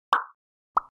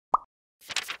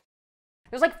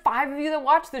There's like 5 of you that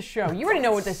watch this show. You already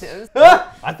know what this is.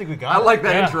 I think we got it. I like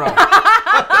that intro.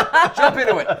 Jump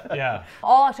into it. Yeah.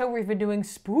 All October we've been doing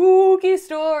spooky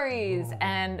stories.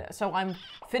 And so I'm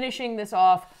finishing this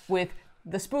off with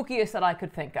the spookiest that I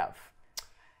could think of.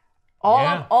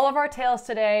 All of our tales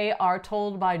today are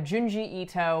told by Junji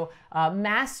Ito,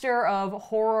 master of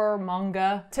horror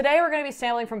manga. Today we're going to be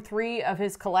sampling from 3 of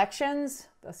his collections,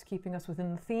 thus keeping us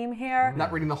within the theme here. I'm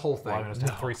not reading the whole thing. Well,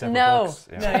 3 separate No, books.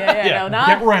 no, not.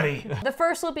 Get ready. The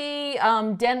first will be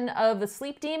Den of the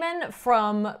Sleep Demon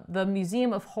from the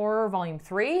Museum of Horror, Volume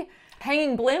 3,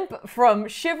 Hanging Blimp from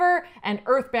Shiver, and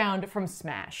Earthbound from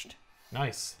Smashed.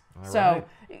 Nice. So,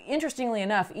 interestingly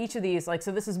enough, each of these, like,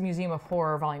 so this is Museum of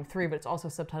Horror Volume 3, but it's also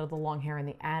subtitled The Long Hair in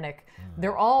the Attic.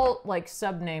 They're all, like,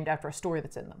 sub-named after a story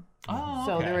that's in them. Oh,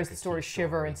 So okay. there is the story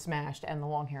Shiver and Smashed and The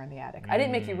Long Hair in the Attic. I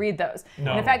didn't make you read those.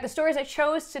 No. And in fact, the stories I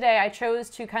chose today, I chose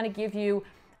to kind of give you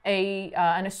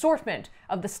an assortment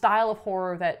of the style of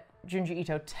horror that Junji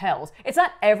Ito tells. It's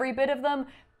not every bit of them.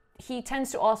 He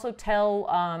tends to also tell,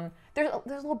 there's a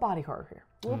little body horror here.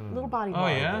 Little body horror.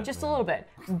 Yeah? Just a little bit.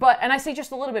 And I say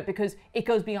just a little bit because it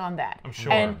goes beyond that. I'm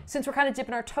sure. And since we're kind of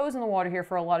dipping our toes in the water here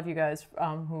for a lot of you guys,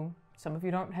 who some of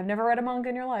you have never read a manga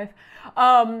in your life,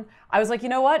 I was like, you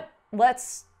know what?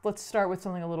 Let's start with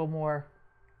something a little more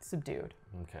subdued.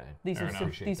 Okay. These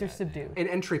are subdued. An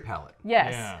entry palette.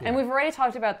 Yes. Yeah. And we've already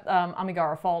talked about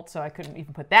Amigara Fault, so I couldn't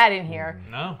even put that in here.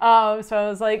 No. So I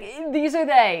was like, these are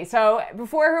they. So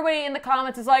before everybody in the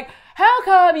comments is like, how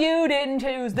come you didn't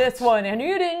choose this one and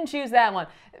you didn't choose that one?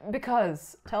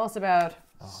 Because tell us about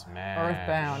Smash.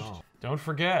 Earthbound. Don't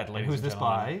forget, ladies who's and this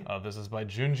gentlemen. This is by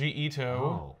Junji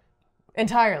Ito.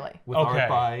 Entirely. With Okay. art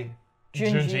by...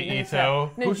 Junji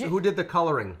Ito. No, Who did the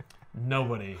coloring?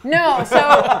 Nobody. No, so,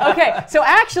 okay. So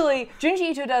actually,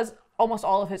 Junji Ito does almost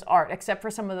all of his art, except for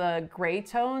some of the gray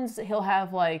tones. He'll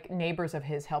have, like, neighbors of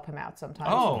his help him out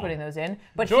sometimes putting those in.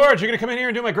 But George, you're going to come in here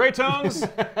and do my gray tones?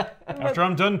 After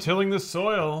I'm done tilling the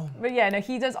soil. But yeah, no,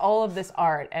 he does all of this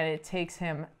art, and it takes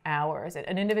him hours.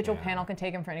 An individual panel can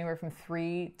take him for anywhere from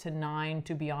 3 to 9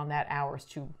 to beyond that hours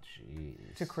to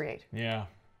create. Yeah.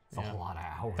 That's a lot of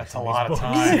hours. That's a lot of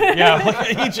time. Yeah,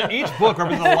 like each book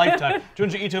represents a lifetime.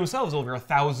 Junji Ito himself is over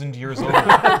 1,000 years old.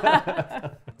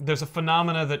 There's a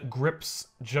phenomena that grips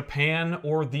Japan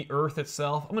or the Earth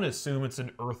itself. I'm going to assume it's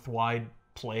an Earth-wide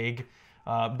plague.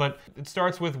 But it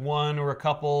starts with one or a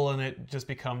couple, and it just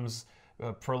becomes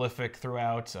prolific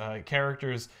throughout.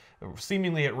 Characters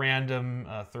seemingly at random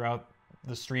throughout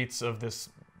the streets of this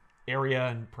area,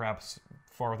 and perhaps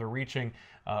farther reaching,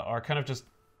 are kind of just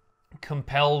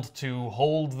compelled to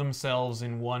hold themselves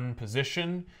in one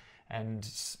position and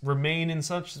remain in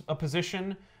such a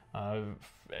position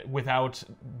without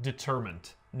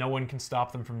deterrent. No one can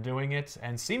stop them from doing it,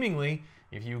 and seemingly,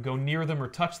 if you go near them or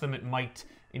touch them, it might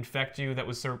infect you. That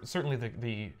was certainly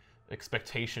the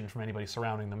expectation from anybody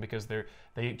surrounding them, because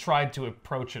they tried to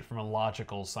approach it from a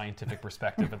logical, scientific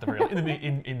perspective at the very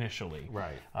initially.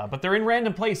 Right. But they're in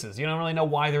random places. You don't really know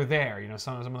why they're there. You know,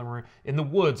 some of them are in the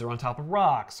woods or on top of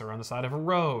rocks or on the side of a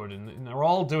road, and they're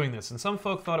all doing this. And some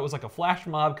folk thought it was like a flash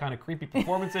mob kind of creepy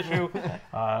performance issue.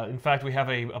 In fact, we have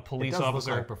a police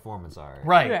officer. Look like performance art.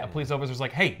 Right. Yeah. A police officer's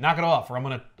like, "Hey, knock it off, or I'm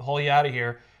gonna haul you out of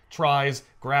here." Tries,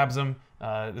 grabs him.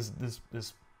 This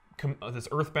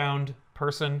earthbound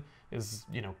person is,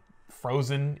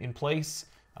 frozen in place,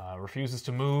 refuses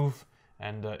to move,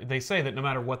 and they say that no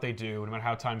matter what they do, no matter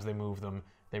how times they move them,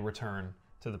 they return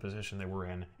to the position they were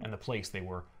in and the place they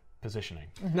were positioning.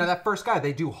 Now, that first guy,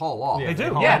 they do haul off. They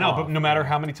do, haul yeah, him no, off. but no matter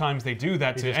how many times they do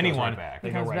that to just goes anyone, right back. they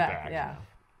It go comes right back. Yeah.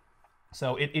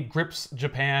 So it grips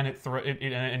Japan,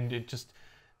 and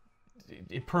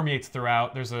it permeates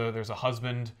throughout. There's a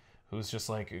husband who's just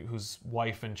like, whose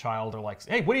wife and child are like,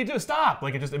 "Hey, what do you do? Stop!"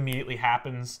 Like, it just immediately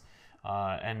happens.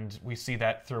 And we see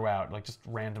that throughout, like, just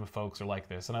random folks are like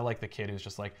this. And I like the kid who's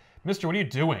just like, "Mister, what are you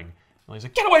doing?" And he's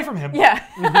like, "Get away from him!" Yeah.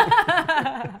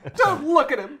 Don't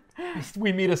look at him.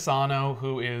 We meet Asano,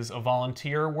 who is a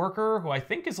volunteer worker, who I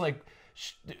think is like,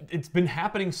 it's been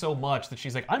happening so much that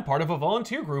she's like, "I'm part of a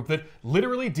volunteer group that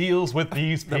literally deals with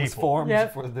these people." That was formed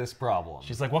Yep. for this problem.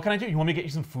 She's like, "What can I do? You want me to get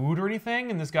you some food or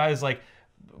anything?" And this guy is like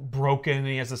broken, and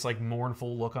he has this like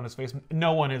mournful look on his face.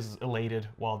 No one is elated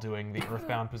while doing the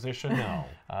earthbound position. No.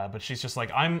 But she's just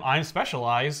like, I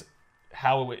specialize,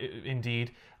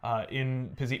 indeed,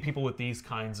 in people with these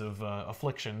kinds of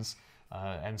afflictions.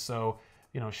 And so,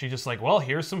 she's just like, "Well,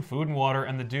 here's some food and water."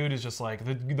 And the dude is just like,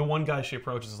 the one guy she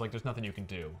approaches is like, "There's nothing you can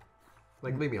do."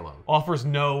 Like, leave me alone. Offers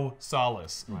no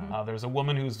solace. There's a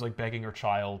woman who's like begging her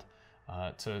child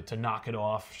to knock it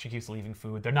off. She keeps leaving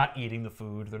food. They're not eating the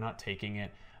food. They're not taking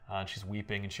it. and she's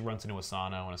weeping, and she runs into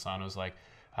Asano, and Asano's like,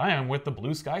 "Hi, I'm with the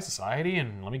Blue Sky Society,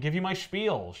 and let me give you my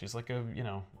spiel." She's like a,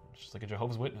 she's like a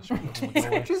Jehovah's Witness.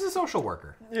 She's a social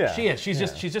worker. Yeah. She is. She's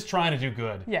just trying to do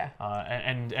good. Yeah.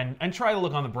 And try to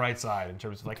look on the bright side in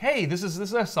terms of like, hey, this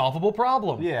is a solvable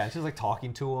problem. Yeah, she's like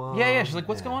talking to him. Yeah. She's like,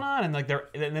 what's going on? And like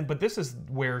but this is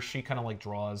where she kind of like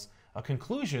draws a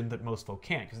conclusion that most folk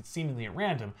can't, because it's seemingly at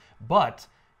random. But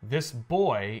this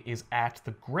boy is at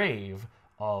the grave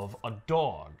of a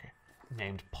dog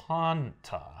named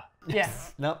Panta.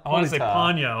 Yes. No, I want to say Ponyta.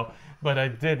 Ponyo, but I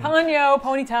didn't. Ponyo,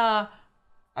 Ponyta,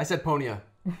 I said Ponya.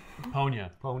 Ponya.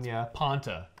 Ponya.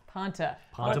 Panta. Panta.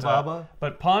 Panta Baba.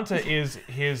 But Panta is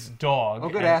his dog. Oh,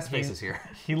 good and ass faces here.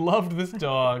 He loved this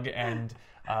dog, and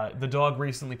the dog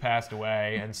recently passed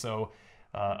away, and so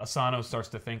Asano starts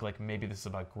to think like maybe this is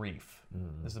about grief.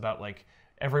 This is about like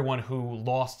everyone who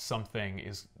lost something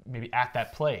is maybe at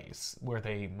that place where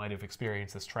they might have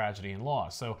experienced this tragedy and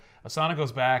loss. So Asano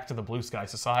goes back to the Blue Sky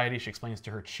Society. She explains to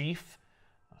her chief,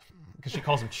 because she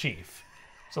calls him chief.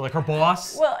 So like her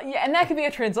boss. Well, yeah, and that could be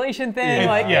a translation thing. Yeah.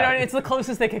 Like, Yeah. it's the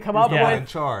closest they could come up Yeah. In with.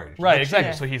 charge. Right, exactly.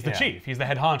 Yeah. So he's the Yeah. chief. He's the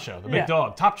head honcho, the big Yeah.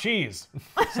 dog, top cheese.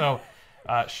 So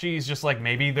she's just like,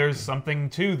 maybe there's something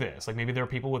to this. Like maybe there are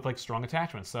people with like strong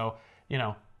attachments. So,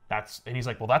 and he's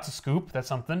like, well, that's a scoop. That's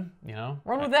something,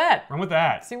 Run with that. Run with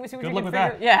that. See what Good you luck can with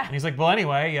figure- that. yeah. And he's like, well,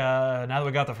 anyway, now that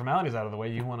we got the formalities out of the way,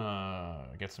 you want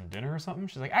to get some dinner or something?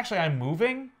 She's like, actually, I'm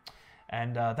moving.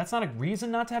 And that's not a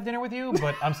reason not to have dinner with you,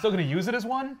 but I'm still going to use it as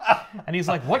one. And he's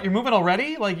like, what, you're moving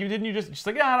already? Like, she's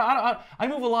like, yeah, I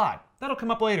move a lot. That'll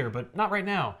come up later, but not right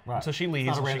now. Right. And so she leaves.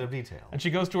 It's not a and random detail. And she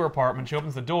goes to her apartment, she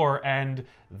opens the door, and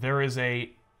there is a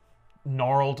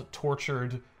gnarled,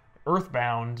 tortured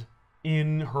Earthbound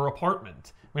in her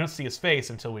apartment. We don't see his face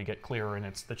until we get clearer, and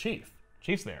it's the chief.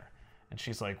 Chief's there. And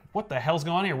she's like, what the hell's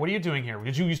going on here? What are you doing here?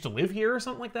 Did you used to live here or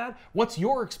something like that? What's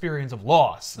your experience of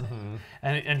loss?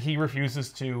 And he refuses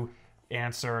to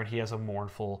answer, and he has a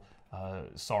mournful,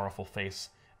 sorrowful face.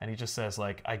 And he just says,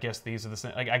 like, I guess these are the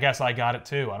same. Like, I guess I got it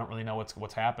too. I don't really know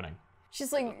what's happening.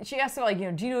 She's like, she asked him, like,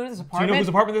 do you know this Do you apartment? know whose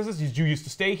apartment this is? Did you used to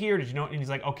stay here? Did you know? And he's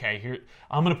like, okay, here,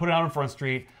 I'm going to put it out on Front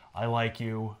Street. I like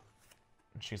you.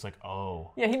 And she's like,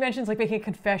 oh. Yeah, he mentions like making a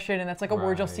confession, and that's like a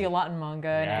word you'll see a lot in manga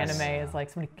and Yes. anime, is like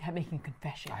somebody making a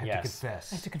confession. I have Yes. to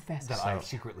confess. I have to confess. that I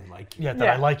secretly like you. Yeah, that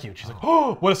I like you. She's like,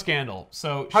 oh, what a scandal.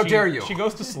 So How dare you? She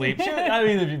goes to sleep. I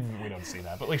mean, we don't see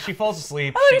that, but like she falls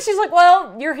asleep. Oh, and she's like,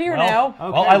 well, you're here now.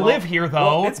 Well, I live here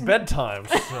though. It's bedtime,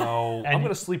 so I'm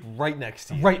gonna sleep right next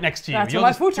to you. right next to you. That's You'll where my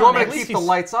just- futon Do you want me is. to least keep the he's-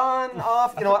 lights on,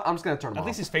 off? You know what? I'm just going to turn them At off.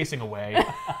 least he's facing away.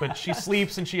 But she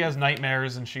sleeps and she has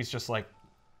nightmares, and she's just like,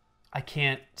 I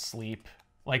can't sleep,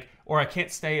 or I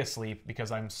can't stay asleep because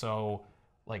I'm so,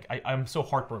 I'm so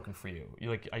heartbroken for you.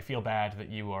 I feel bad that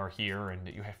you are here and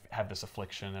that you have this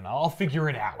affliction, and I'll figure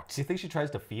it out. Do you think she tries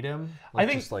to feed him? I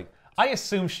think, just like I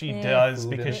assume she does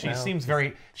Food in because his she mouth. seems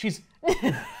very, she's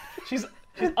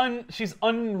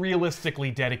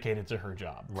unrealistically dedicated to her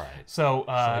job. Right. So,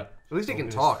 At least he can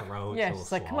talk. Yeah,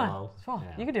 she's like, come on,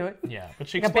 you can do it. yeah, but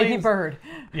she Like a baby explains. bird.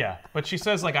 Yeah, but she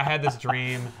says like I had this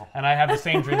dream, and I have the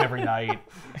same dream every night.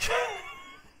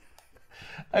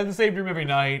 I have the same dream every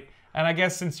night, and I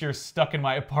guess since you're stuck in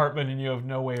my apartment and you have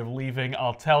no way of leaving,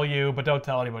 I'll tell you, but don't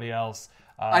tell anybody else.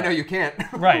 I know you can't.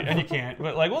 Right, and you can't.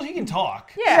 But well, he can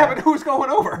talk. Yeah, but who's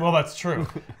going over? Well, that's true.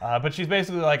 But she's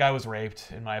basically like, I was raped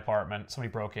in my apartment.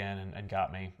 Somebody broke in and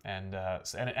got me, and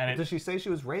it. Does she say she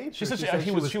was raped? She or said says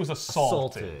she was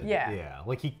assaulted. Yeah. Yeah.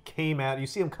 Like he came out. You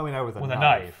see him coming out with a with a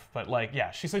knife, but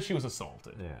she said she was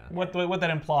assaulted. Yeah. What that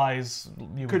implies,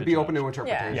 you Could the be judge. open to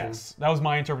interpretation. Yes, that was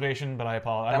my interpretation, but I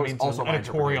apologize. I That don't was mean also to my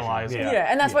editorialize it. interpretation. Yeah,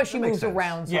 and that's why she that makes moves sense.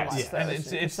 around so Yes, much. though. and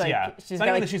it's like, yeah. she's It's got not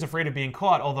even like, that she's afraid of being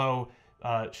caught, although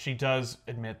she does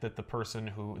admit that the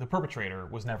perpetrator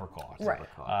was never caught. Right.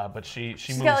 But she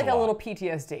she's moves got like a lot. little PTSD.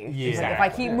 She's like, if Exactly. I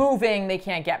keep moving, they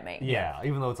can't get me. Yeah.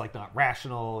 Even though it's like not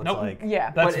rational. It's Nope. like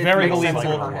Yeah. That's But it very makes sense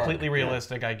believable, in her head. completely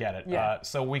realistic. I get it. Yeah.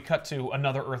 So we cut to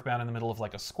another Earthbound in the middle of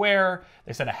like a square.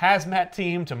 They sent a hazmat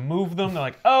team to move them. They're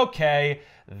like, okay,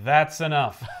 that's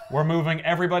enough. We're moving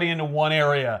everybody into one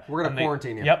area. We're gonna And they-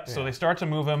 quarantine you. Yep. So they start to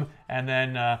move him, and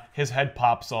then his head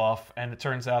pops off, and it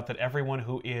turns out that everyone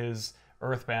who is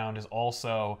Earthbound is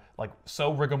also like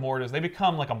so rigor mortis. They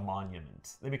become like a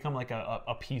monument. They become like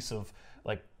a piece of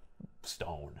like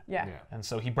stone. Yeah. And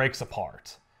so he breaks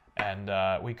apart, and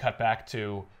we cut back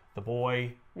to the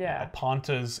boy Yeah. at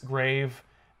Ponta's grave,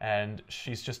 And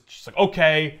she's like,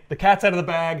 okay, the cat's out of the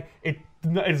bag.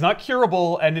 It's not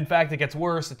curable, and in fact, it gets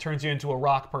worse. It turns you into a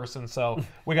rock person. So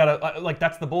we gotta like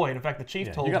that's the boy. And in fact, the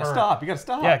chief told her, you gotta stop. You gotta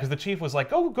stop. Yeah, because the chief was like,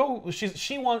 go.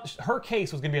 Her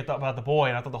case was gonna be about the boy,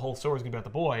 and I thought the whole story was gonna be about the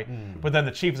boy. But then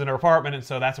the chief is in her apartment, and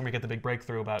so that's when we get the big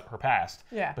breakthrough about her past.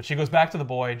 Yeah. But she goes back to the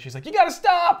boy, and she's like, you gotta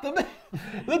stop.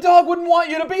 The dog wouldn't want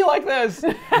you to be like this.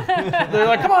 They're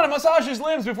like, come on, massage his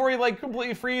limbs before he like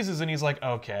completely freezes. And he's like,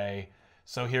 okay.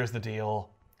 So here's the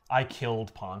deal. I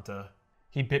killed Ponta.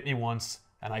 He bit me once,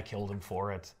 and I killed him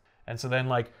for it. And so then,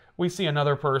 like, we see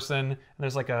another person, and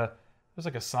there's like a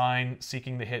sign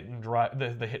seeking the hit and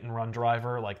run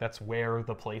driver. Like, that's where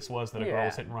the place was that a girl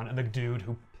was hit and run, and the dude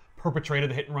who perpetrated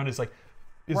the hit and run is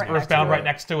earthbound right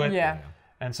next to it. Yeah.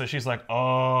 And so she's like,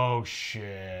 oh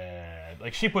shit.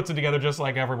 Like, she puts it together just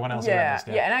like everyone else around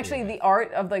this. Yeah, and actually the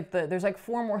art of like there's like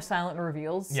 4 more silent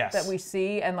reveals that we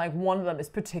see, and like one of them is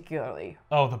particularly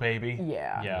the baby.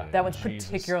 Yeah. That one's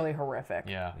particularly horrific.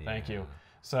 Yeah, thank you.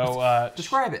 So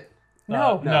describe it.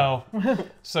 No.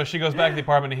 So she goes back to the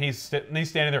apartment, and he's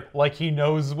standing there like he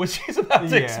knows what she's about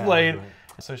to explain. Right.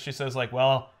 So she says like,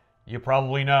 well, you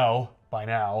probably know by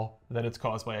now that it's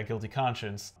caused by a guilty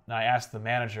conscience. And I asked the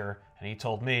manager, and he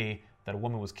told me that a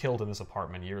woman was killed in this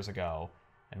apartment years ago,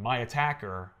 and my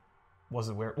attacker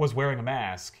was wearing a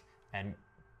mask, and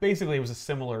basically it was a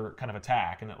similar kind of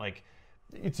attack, and that like,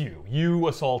 it's you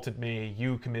assaulted me,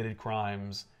 you committed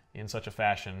crimes in such a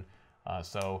fashion,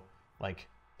 so like,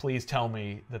 please tell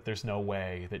me that there's no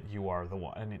way that you are the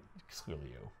one, and it's clearly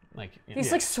you. Like,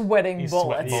 he's like sweating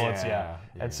bullets. Sweating bullets,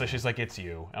 and so she's like, it's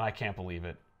you, and I can't believe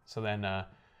it. So then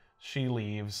she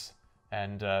leaves,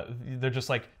 and they're just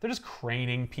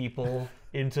craning people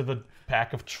into the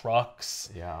back of trucks.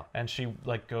 Yeah. And she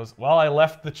like goes, well, I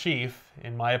left the chief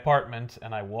in my apartment,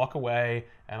 and I walk away,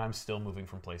 and I'm still moving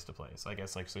from place to place. I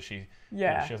guess like, so she she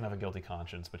doesn't have a guilty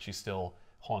conscience, but she's still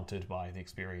haunted by the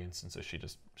experience, and so she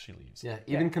leaves. Yeah.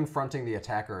 Even confronting the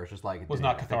attacker is just like was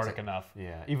not cathartic enough.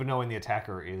 Yeah. Even knowing the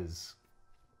attacker is.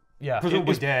 Yeah,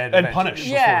 presumably dead and punished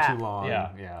before too long.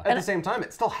 Yeah. At the same time,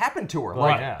 it still happened to her.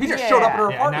 Right. Like he just showed up at her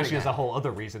apartment. And now she has a whole other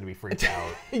reason to be freaked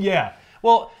out. Yeah.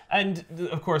 Well, and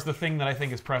of course, the thing that I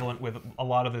think is prevalent with a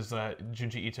lot of this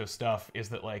Junji Ito stuff is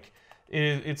that like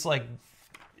it's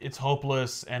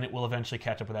hopeless, and it will eventually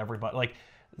catch up with everybody. Like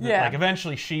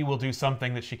eventually she will do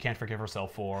something that she can't forgive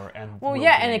herself for, and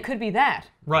and it could be that.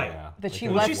 Right. Yeah. That she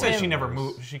left. She says she never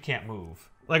moves. She can't move.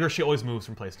 Like, or she always moves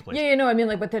from place to place. Yeah, I mean,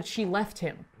 like, but that she left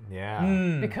him.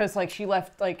 Yeah. Because, like, she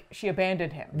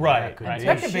abandoned him. Right. And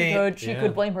technically she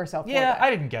could blame herself for that. I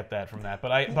didn't get that from that, but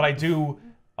I do.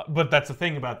 But that's the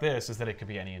thing about this, is that it could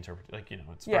be any interpretation.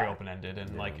 Like, it's very open-ended,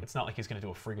 and like, it's not like he's going to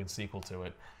do a friggin' sequel to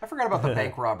it. I forgot about the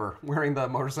bank robber wearing the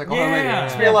motorcycle. Yeah.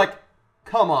 Just being like,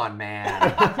 come on, man.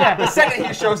 The second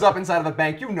he shows up inside of the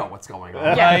bank, you know what's going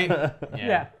on.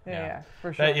 Yeah,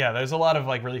 for sure. There's a lot of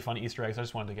like really fun Easter eggs. I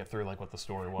just wanted to get through like what the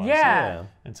story was. Yeah.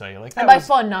 And tell you like. And by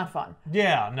fun, not fun.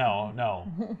 Yeah. No.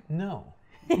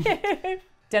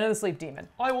 Den of the Sleep Demon.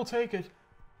 I will take it.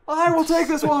 I will take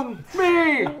this one.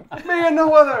 Me and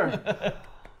no other.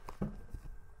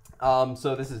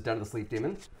 So this is Den of the Sleep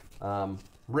Demon,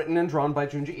 written and drawn by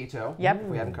Junji Ito. Yep.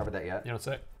 We haven't covered that yet. You don't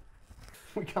say.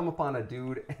 We come upon a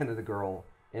dude and a girl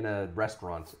in a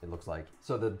restaurant, it looks like.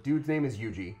 So the dude's name is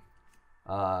Yuji,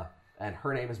 and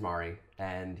her name is Mari,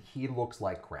 and he looks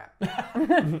like crap.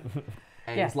 And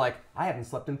he's like, I haven't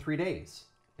slept in 3 days.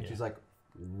 And she's like,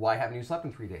 why haven't you slept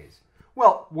in 3 days?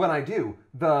 Well, when I do,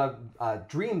 the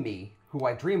dream me, who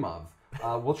I dream of,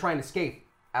 will try and escape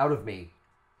out of me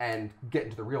and get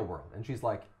into the real world. And she's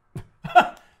like,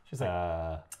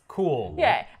 cool.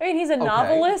 Yeah, I mean, he's a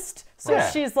novelist, so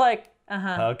she's like,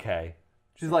 Okay.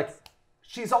 She's like,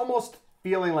 she's almost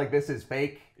feeling like this is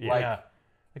fake. Yeah.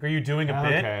 Like, are you doing a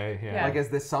bit? Okay. Yeah. Like, is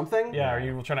this something? Yeah. Are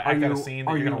you trying to act out a scene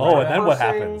that you're gonna? Oh, and then what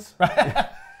happens?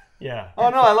 Yeah. Oh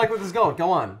no, I like where this is going.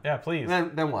 Go on. Yeah, please.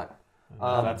 Then what?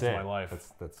 That's my life.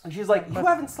 And she's like, you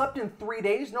haven't slept in 3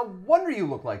 days? No wonder you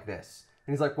look like this.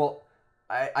 And he's like, well,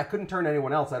 I couldn't turn to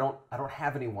anyone else. I don't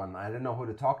have anyone. I didn't know who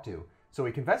to talk to. So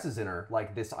he confesses in her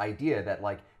like this idea that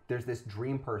like there's this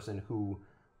dream person who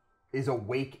is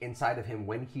awake inside of him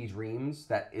when he dreams,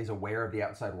 that is aware of the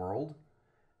outside world.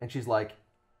 And she's like,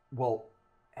 well,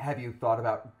 have you thought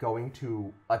about going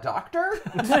to a doctor?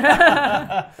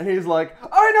 And he's like,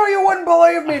 I know you wouldn't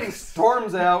believe me. And he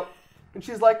storms out. And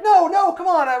she's like, no, come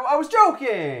on, I was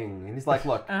joking. And he's like,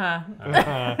 look,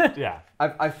 yeah.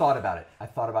 I've thought about it.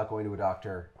 I've thought about going to a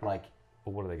doctor. Like,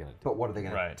 But what are they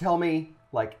gonna do? Tell me?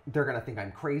 Like, they're gonna think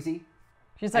I'm crazy.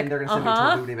 She's like, and they're going to send me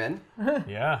to a booty bin.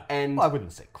 Yeah. And Well, I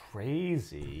wouldn't say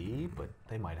crazy, but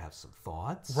they might have some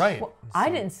thoughts. Right. well, I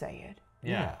didn't say it.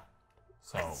 Yeah.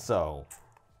 So,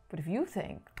 But if you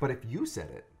think, but if you said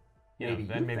it,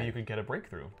 maybe you could get a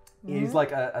breakthrough. he's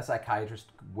like a psychiatrist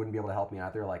wouldn't be able to help me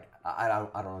out there. Like I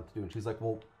don't know what to do. And she's like,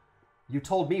 well, you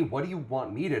told me. What do you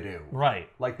want me to do? Right.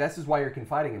 Like this is why you're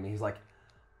confiding in me. He's like,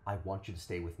 I want you to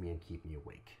stay with me and keep me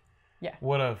awake. yeah.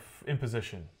 What a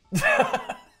imposition.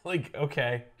 Like,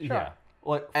 okay. yeah.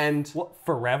 What, And what,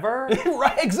 forever?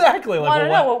 Right, exactly. Like, Well, I don't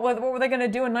well, know. What were they going to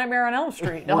do in Nightmare on Elm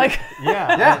Street? Like,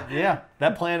 Yeah.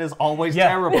 That plan is always yeah,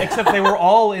 terrible. except they were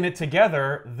all in it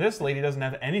together. This lady doesn't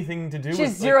have anything to do with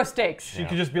she's zero stakes. She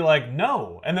could just be like,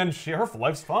 no, and then her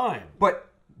life's fine. but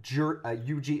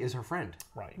Yuji is her friend.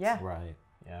 Right. Yeah. Right.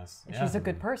 Yes. She's a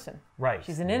good person. Right.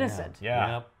 She's an innocent.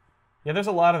 Yeah. Yep. Yeah, there's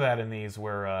a lot of that in these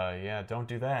where, don't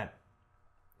do that.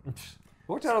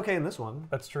 Worked out okay in this one.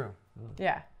 That's true.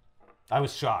 Yeah. I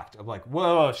was shocked. I'm like,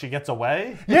 whoa, she gets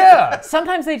away? Yeah.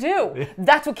 Sometimes they do.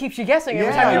 That's what keeps you guessing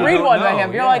every Yeah, time you you read don't one by know,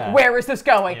 him. You're yeah. like, where is this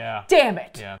going? Yeah. Damn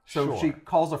it. Yeah. So Sure. she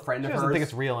calls a friend She of doesn't hers. think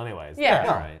it's real anyways. Yeah.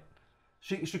 All right.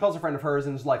 She calls a friend of hers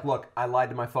and is like, look, I lied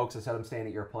to my folks. I said I'm staying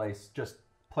at your place. Just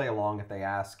play along if they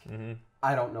ask.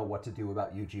 I don't know what to do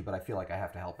about Yuji, but I feel like I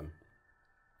have to help him.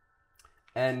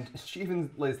 And she even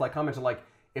lays like comments like,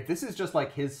 if this is just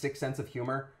like his sixth sense of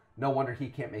humor, no wonder he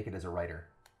can't make it as a writer.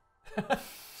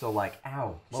 So like,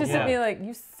 ow. She's just be like,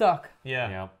 you suck.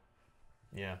 Yeah.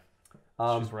 Yeah.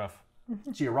 Yeah. She's rough.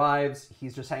 She arrives.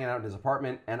 He's just hanging out in his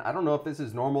apartment, and I don't know if this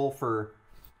is normal for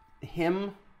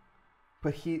him,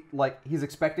 but he's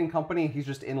expecting company. He's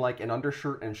just in like an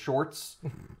undershirt and shorts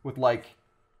with like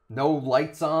no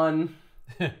lights on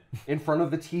in front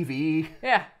of the TV.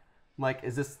 Yeah. Like,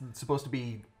 is this supposed to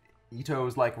be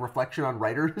Ito's like reflection on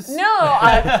writers? No.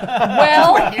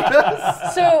 Well,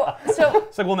 so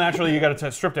It's like, well, naturally, you got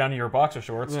to strip down to your boxer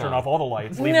shorts, turn off all the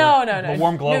lights, leave no. the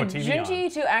warm glow No, of TV Junji on.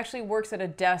 Ito actually works at a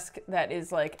desk that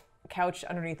is like couched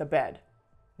underneath a bed.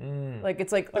 Like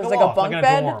it's like there's a like a loft, bunk like in a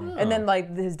bed, dorm. and then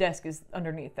like his desk is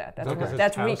underneath that. That's Okay, where, his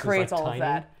that's where he house is, creates like, all of tiny?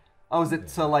 that. Oh, is it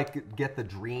to like get the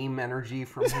dream energy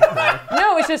from his bed?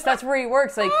 No, it's just that's where he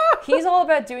works. Like he's all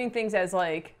about doing things as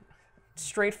like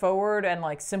straightforward and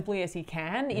like simply as he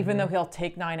can, even though he'll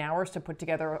take 9 hours to put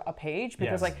together a page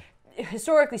because Yes. like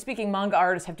historically speaking, manga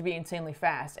artists have to be insanely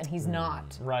fast, and he's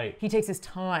not. Right. He takes his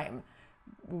time,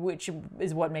 which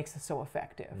is what makes it so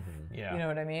effective. Yeah. You know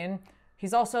what I mean?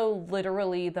 He's also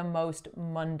literally the most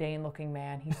mundane looking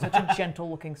man. He's such a gentle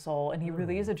looking soul, and he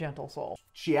really is a gentle soul.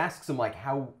 She asks him like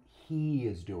how he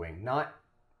is doing, not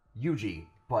Yuji,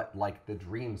 but like the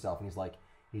dream self, and he's like,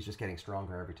 he's just getting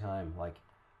stronger every time. Like,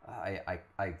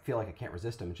 I feel like I can't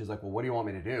resist him. And she's like, well, what do you want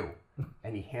me to do?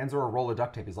 And he hands her a roll of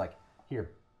duct tape. He's like, here,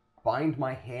 bind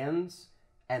my hands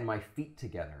and my feet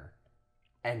together,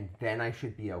 and then I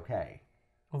should be okay.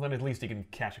 Well, then at least he can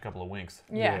catch a couple of winks.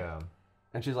 Yeah.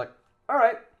 And she's like, all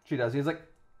right. She does. He's like,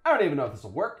 I don't even know if this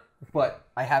will work, but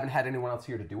I haven't had anyone else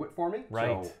here to do it for me,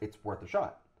 Right. so it's worth a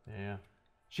shot. Yeah.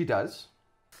 She does.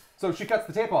 So she cuts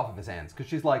the tape off of his hands because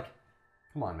she's like,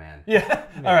 come on, man. Yeah.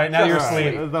 All right, now you're All right.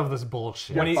 asleep. Enough of this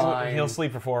bullshit. When Fine. he'll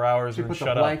sleep for 4 hours She and puts shut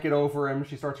a up. blanket over him.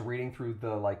 She starts reading through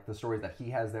the stories that he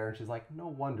has there, and she's like, no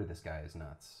wonder this guy is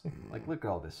nuts. Like, look at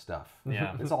all this stuff.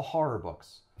 Yeah. It's all horror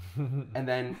books. And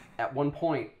then at one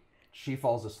point, she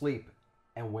falls asleep,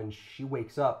 and when she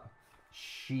wakes up,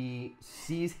 she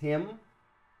sees him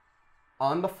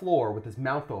on the floor with his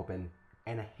mouth open,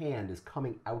 and a hand is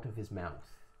coming out of his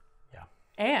mouth. Yeah.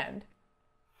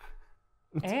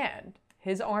 And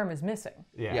his arm is missing.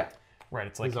 Yeah. Right,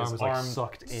 it's like His arm is like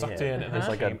sucked in. and then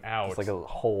It's came out. It's like a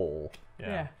hole.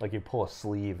 Yeah. Like you pull a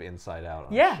sleeve inside out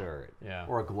on Yeah. a shirt. Yeah.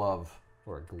 Or a glove.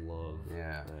 Or a glove.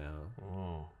 Yeah. Yeah.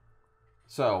 Oh.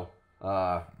 So,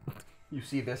 you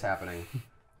see this happening,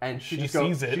 and she just sees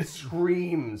goes, it. she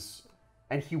screams,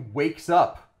 and he wakes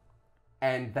up,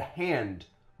 and the hand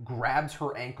grabs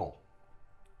her ankle,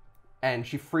 and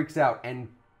she freaks out, and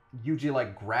Yuji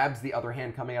like grabs the other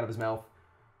hand coming out of his mouth,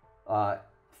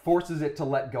 forces it to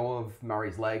let go of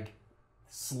Mari's leg,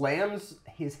 slams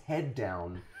his head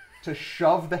down to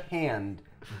shove the hand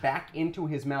back into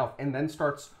his mouth, and then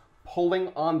starts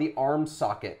pulling on the arm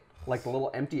socket, like the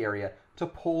little empty area, to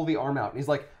pull the arm out. And he's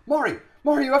like, Mari,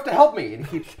 you have to help me. And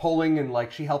he keeps pulling, and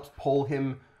like she helps pull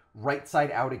him right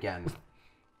side out again.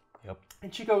 Yep.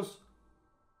 And she goes,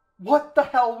 what the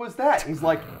hell was that? And he's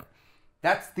like,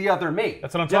 that's the other me.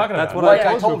 That's what I'm talking That's about. what Like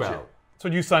I I told told you you. about. That's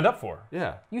what you signed up for.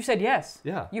 Yeah. You said yes.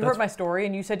 Yeah. You heard my story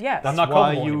and you said yes. I'm not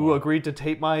Why culpable you anymore. agreed to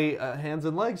tape my hands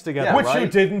and legs together, Yeah. Which right? you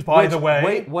didn't, by the way.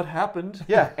 Wait, what happened?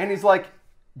 Yeah, and he's like,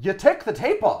 you take the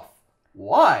tape off.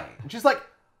 Why? And she's like,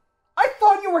 I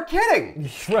thought you were kidding.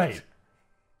 Right.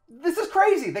 This is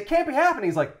crazy. That can't be happening.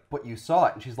 He's like, but you saw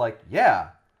it. And she's like, yeah.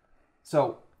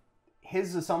 So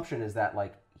his assumption is that,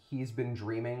 like, he's been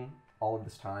dreaming all of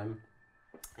this time.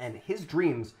 And his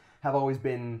dreams have always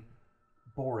been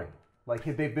boring. Like,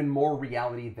 they've been more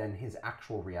reality than his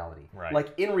actual reality. Right.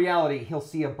 Like, in reality, he'll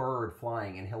see a bird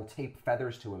flying and he'll tape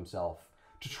feathers to himself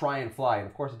to try and fly. And,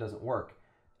 of course, it doesn't work.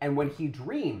 And when he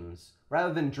dreams,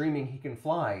 rather than dreaming he can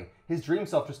fly, his dream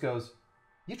self just goes,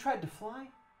 you tried to fly?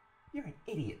 You're an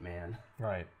idiot, man.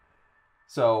 Right.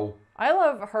 So... I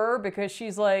love her because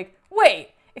she's like,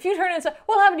 wait, if you turn inside,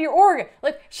 what happened to your organ?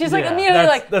 Like, she's like immediately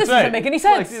like, this doesn't make any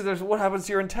sense. Like, what happens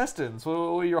to your intestines?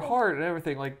 Your heart and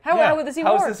everything? Like, how would this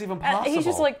even work? How is this even possible? He's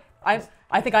just like,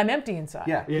 I think I'm empty inside.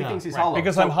 Yeah, he thinks he's hollow.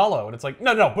 Because I'm hollow. And it's like,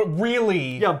 no, but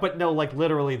really... Yeah, but no, like,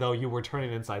 literally, though, you were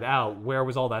turning inside out. Where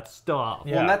was all that stuff?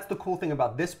 Well, and that's the cool thing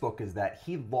about this book is that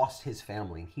he lost his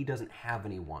family. He doesn't have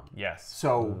anyone. Yes.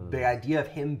 So the idea of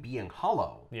him being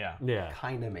hollow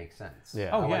kind of makes sense.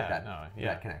 Yeah. I Oh, like yeah.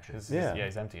 that connection.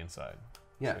 He's empty inside.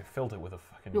 Yeah. So he filled it with a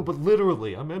fucking... No, but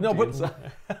literally, I'm empty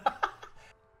inside.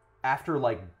 After,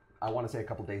 like, I want to say a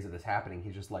couple days of this happening,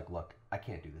 he's just like, look, I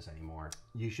can't do this anymore.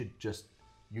 You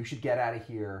should get out of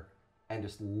here and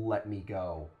just let me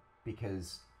go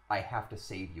because I have to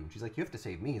save you. And she's like, you have to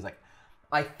save me. He's like,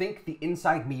 I think the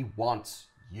inside me wants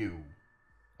you.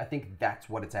 I think that's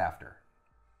what it's after.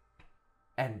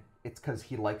 And it's because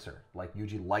he likes her. Like,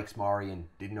 Yuji likes Mari and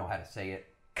didn't know how to say it.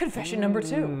 Confession number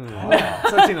 2.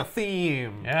 Sensing a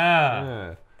theme.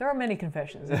 Yeah. There are many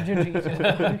confessions in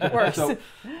Junji. Worse. So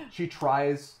she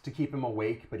tries to keep him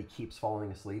awake, but he keeps falling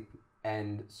asleep.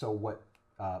 And so what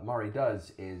Mari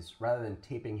does is, rather than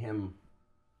taping him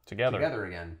together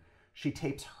again, she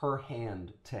tapes her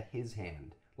hand to his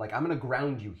hand. Like, I'm going to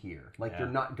ground you here. Like, you're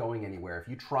not going anywhere. If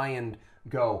you try and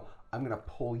go, I'm going to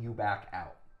pull you back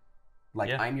out. Like,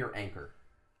 I'm your anchor.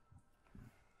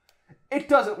 It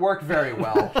doesn't work very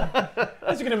well.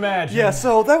 As you can imagine. Yeah,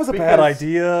 so that was a bad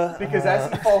idea. Because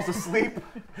as he falls asleep...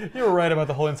 You were right about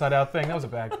the whole inside out thing. That was a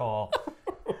bad call.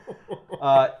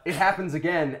 It happens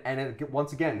again, and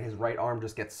once again, his right arm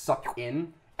just gets sucked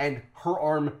in, and her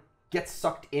arm gets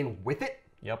sucked in with it.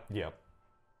 Yep.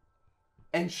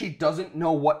 And she doesn't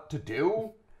know what to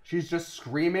do. She's just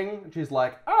screaming. She's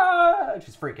like, ah!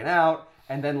 She's freaking out.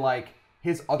 And then, like,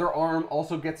 his other arm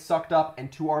also gets sucked up, and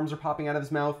 2 arms are popping out of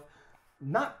his mouth.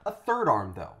 Not a third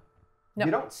arm, though. No.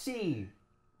 You don't see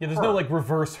Yeah, there's no, like,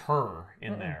 reverse her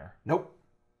in there. Nope.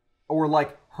 Or,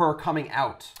 like, her coming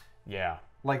out. Yeah.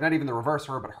 Like, not even the reverse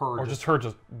her, but her or just her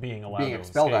just being allowed to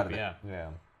expelled escape. out of it. Yeah.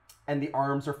 And the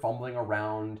arms are fumbling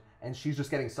around, and she's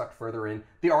just getting sucked further in.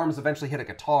 The arms eventually hit a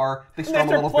guitar. They strum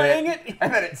a little bit,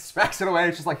 and then it smacks it away.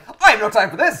 And she's like, I have no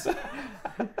time for this.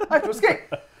 I have to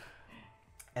escape.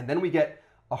 And then we get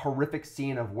a horrific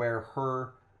scene of where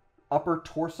her upper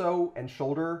torso and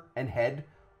shoulder and head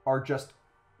are just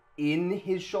in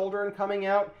his shoulder and coming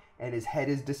out, and his head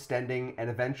is distending, and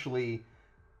eventually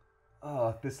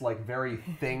this like very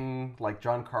thing, like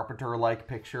John Carpenter-like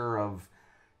picture of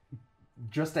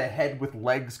just a head with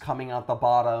legs coming out the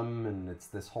bottom, and it's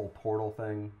this whole portal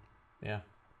thing. Yeah.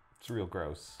 It's real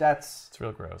gross. It's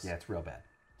real gross. Yeah, it's real bad.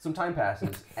 Some time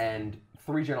passes, and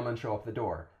 3 gentlemen show up at the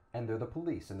door, and they're the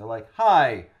police, and they're like,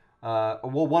 hi.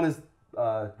 Well, one is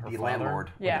the landlord,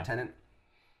 or the tenant.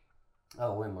 The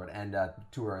landlord, and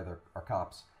 2 other are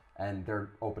cops, and they're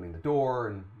opening the door,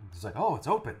 and it's like, oh, it's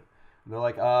open. And they're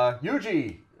like,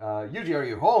 Yuji, are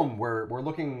you home? We're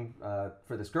looking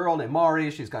for this girl named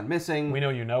Mari. She's gone missing. We know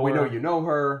you know her. We know you know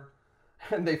her.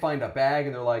 And they find a bag,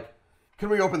 and they're like, can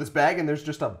we open this bag? And there's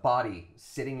just a body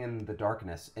sitting in the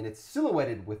darkness, and it's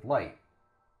silhouetted with light.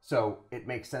 So it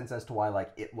makes sense as to why,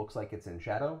 like, it looks like it's in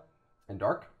shadow and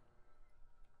dark.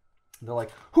 They're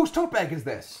like, whose tote bag is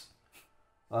this?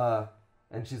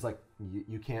 And she's like,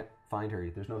 you can't find her.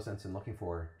 There's no sense in looking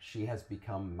for her. She has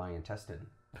become my intestine.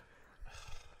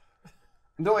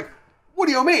 And they're like, what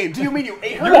do you mean? Do you mean you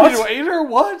ate her? You ate her?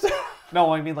 What?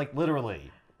 No, I mean, like, literally.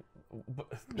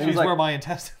 She's like, where my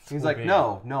intestines He's like,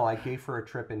 no, I gave her a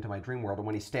trip into my dream world. And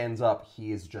when he stands up,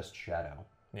 he is just shadow.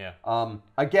 Yeah.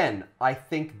 Again, I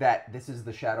think that this is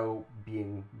the shadow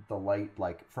being the light,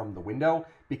 like, from the window.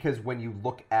 Because when you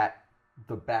look at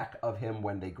the back of him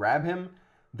when they grab him,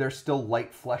 there's still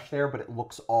light flesh there, but it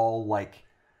looks all, like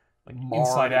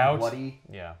inside out. Bloody.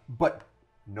 Yeah. But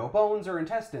no bones or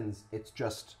intestines. It's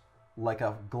just like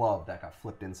a glove that got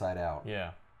flipped inside out.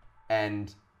 Yeah.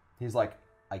 And he's like,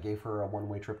 I gave her a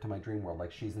one-way trip to my dream world.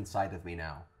 Like, she's inside of me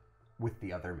now with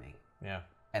the other me. Yeah.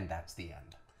 And that's the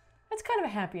end. It's kind of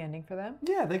a happy ending for them.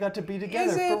 Yeah, they got to be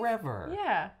together forever.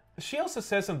 Yeah. She also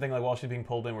says something, like, while she's being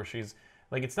pulled in, where she's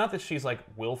like it's not that she's like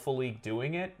willfully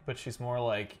doing it, but she's more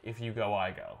like if you go,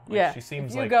 I go. Like, Yeah. she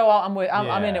seems if you like go,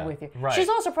 I'm in it with you. Right. She's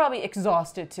also probably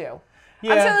exhausted too.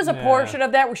 Yeah, I'm sure there's a yeah. portion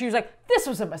of that where she was like, "This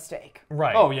was a mistake."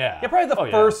 right. Oh, yeah. Yeah, probably the Oh,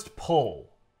 yeah. first pull.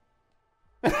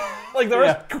 Like there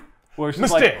was. Where she's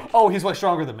Mistake. like, oh, he's way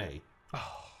stronger than me.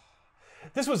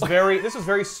 This was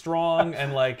very strong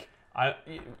and like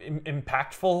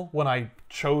impactful when I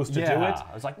chose to do it.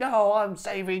 I was like, no, I'm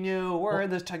saving you. We're in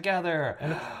this together.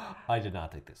 And I did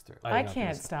not think this through. I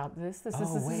can't stop this. This is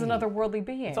wait. an otherworldly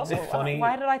being. It's also funny.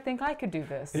 Why did I think I could do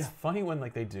this? It's funny when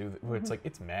like they do where it's like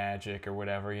it's magic or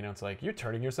whatever, you know, it's like you're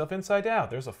turning yourself inside out.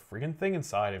 There's a friggin' thing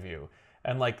inside of you.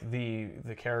 And like the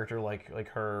character like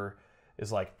her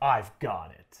is like, I've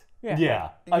got it. Yeah,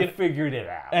 I figured it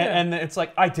out. And it's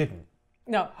like I didn't.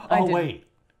 No, I oh, didn't. wait.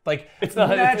 Like It's not-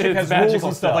 magic it's has magical rules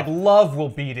and stuff. stuff. Like love will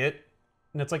beat it.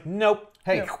 And it's like, nope.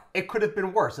 Hey, it could have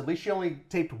been worse. At least she only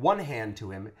taped one hand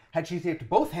to him. Had she taped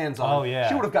both hands on,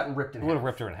 she would have gotten ripped in Would have half.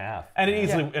 ripped her in half. And it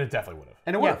it definitely would have.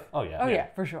 And it would Yeah. have. Oh, yeah. Oh yeah,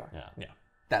 for sure. Yeah. Yeah.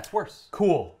 That's worse.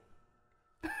 Cool.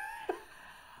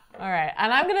 All right,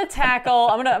 and I'm gonna tackle.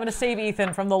 I'm gonna save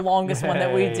Ethan from the longest one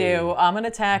that we do. I'm gonna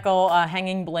tackle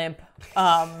Hanging Blimp.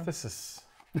 This is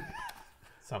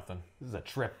something. This is a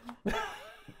trip.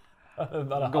 Not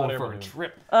a Going hot for a air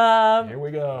trip. Here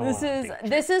we go.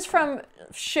 This is from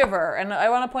Shiver, and I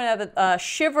want to point out that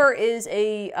Shiver is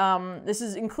this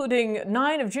is including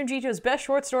 9 of Junji Ito's best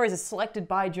short stories as selected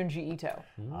by Junji Ito.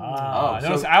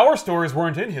 Notice our stories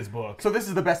weren't in his book. So this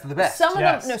is the best of the best. Some of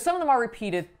Yes. some of them are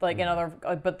repeated, like in other,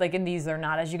 but like in these they're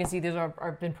not. As you can see, these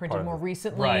are been printed more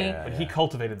recently. Right, but he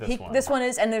cultivated this one. This one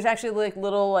is, and there's actually like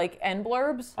little like end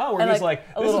blurbs. Oh, where and, he's like,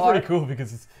 a this is little pretty art. cool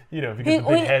because it's, you know, because of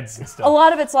the big heads and stuff. A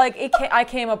lot of it's like, I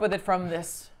came up with it from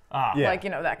this. Yeah. Like, you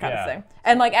know, that kind of Yeah. thing.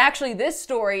 And like actually this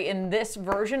story, in this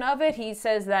version of it, he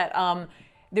says that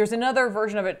there's another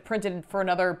version of it printed for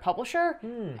another publisher,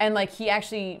 and like he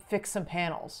actually fixed some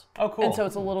panels. Oh, cool. And so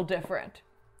it's a little different.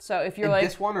 So if you're In like,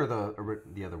 this one or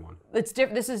the other one? it's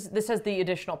different. This has the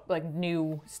additional like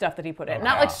new stuff that he put in.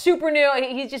 Not like super new.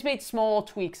 He just made small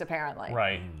tweaks apparently.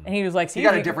 Right. And he was like, see, You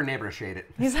got if a you- different neighbor to shade it.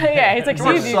 He's like, yeah. He's like, see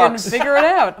if you can sucks. figure it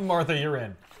out. Martha, you're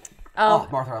in. Oh,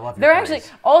 Martha, I love you. They're actually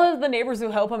all of the neighbors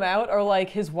who help him out are like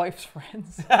his wife's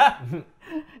friends.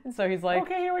 And so he's like,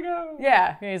 Okay, here we go.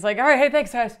 yeah. He's like, all right, hey,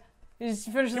 thanks guys. You just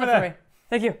finish this Give up me for me.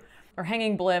 Thank you. Or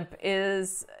Hanging Blimp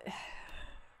is.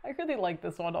 I really like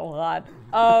this one a lot.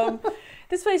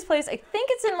 This place, I think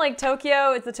it's in like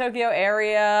Tokyo. It's the Tokyo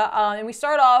area, and we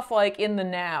start off like in the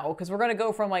now because we're gonna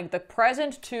go from like the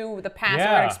present to the past.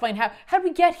 Yeah. We're gonna explain how did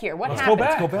we get here? What Let's happened? go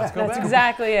back. Let's go That's back.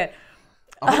 exactly it.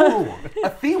 Oh, a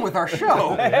theme with our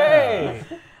show. Hey.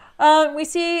 We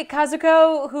see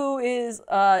Kazuko, who is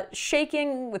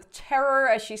shaking with terror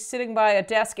as she's sitting by a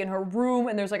desk in her room,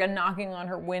 and there's like a knocking on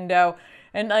her window.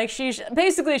 And like she's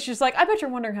like, I bet you're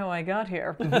wondering how I got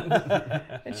here.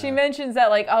 And she mentions that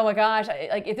like, oh my gosh,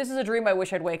 like if this is a dream, I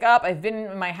wish I'd wake up. I've been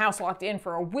in my house locked in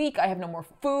for a week. I have no more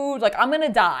food. Like I'm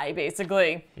gonna die,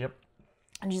 basically. Yep.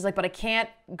 And she's like, but I can't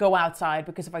go outside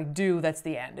because if I do, that's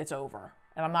the end. It's over.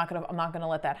 And I'm not gonna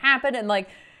let that happen. And like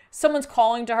someone's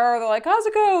calling to her. They're like,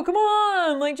 Kazuko, come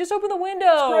on, like just open the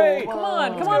window. great. Come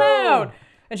on Let's out.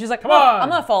 And she's like, Come on. I'm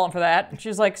not falling for that. And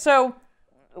she's like, so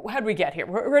how'd we get here?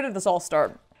 Where did this all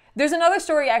start? There's another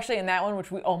story actually in that one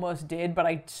which we almost did, but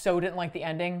I so didn't like the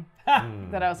ending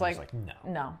that I was like,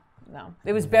 no.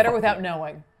 It was better without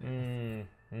knowing.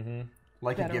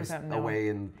 Like it Better gives without knowing. away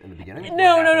in the beginning?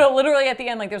 No. Literally at the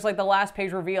end, like there's like the last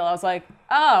page reveal. I was like,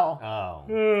 oh,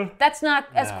 Oh. that's not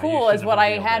as No, you cool as shouldn't what have I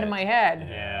revealed had it. in my head.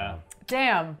 Yeah.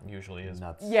 Damn. Usually is.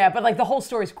 Nuts. Yeah, but like the whole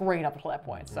story's great up to that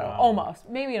point. So almost.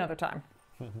 Maybe another time.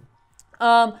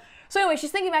 So anyway,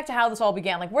 she's thinking back to how this all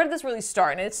began. Like, where did this really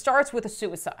start? And it starts with a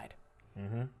suicide.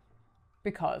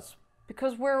 Because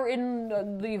we're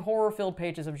in the horror-filled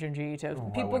pages of Junji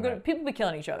Ito. People be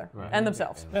killing each other and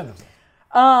themselves.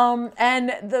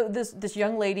 And this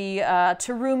young lady,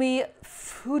 Terumi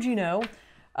Fujino,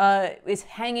 is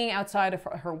hanging outside of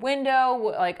her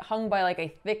window, like hung by like a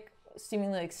thick,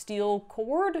 seemingly like steel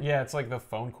cord. Yeah, it's like the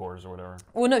phone cords or whatever.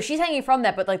 Well, no, she's hanging from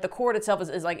that, but like the cord itself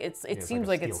is like it seems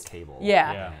like like a it's steel cable.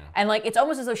 Yeah. And like it's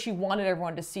almost as though she wanted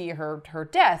everyone to see her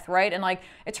death, right? And like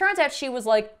it turns out she was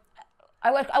like, I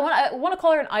want to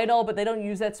call her an idol, but they don't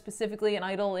use that specifically. An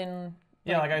idol in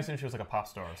Yeah, like I assume she was like a pop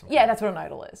star or something. yeah, that's what an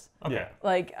idol is. Okay.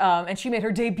 Like, and she made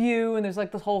her debut, and there's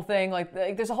like this whole thing, like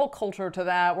there's a whole culture to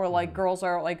that where like girls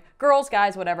are like girls,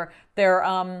 guys, whatever. They're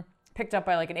picked up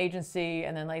by like an agency,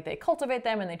 and then like they cultivate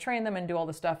them and they train them and do all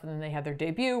this stuff, and then they have their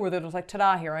debut where they're just like,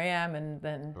 ta-da, here I am, and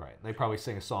then Right. They probably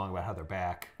sing a song about how they're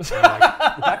back. They're like,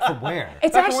 back from where?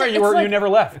 it's Back actually where it's like, you never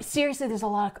left. seriously, there's a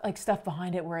lot of like stuff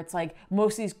behind it where it's like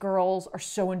most of these girls are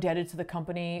so indebted to the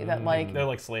company that like They're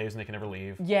like slaves and they can never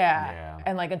leave. yeah,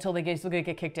 and like until they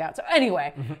get kicked out. So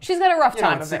anyway, she's got a rough You know,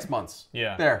 time in of 6 it. months.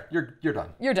 Yeah. There, you're done.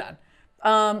 You're done.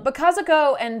 But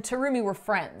Kazuko and Terumi were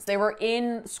friends. They were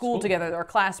in school together. They were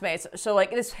classmates. So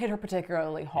like this hit her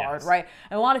particularly hard, Yes. right?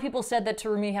 And a lot of people said that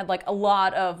Terumi had like a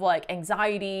lot of like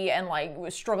anxiety and like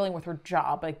was struggling with her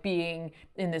job, like being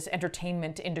in this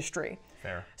entertainment industry.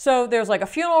 Fair. So there's like a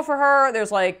funeral for her.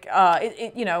 There's like,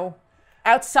 you know,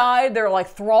 outside there are like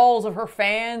thralls of her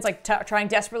fans, like trying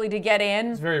desperately to get in.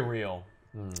 It's very real.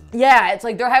 Yeah, it's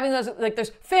like they're having those, like there's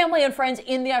family and friends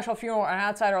in the actual funeral, and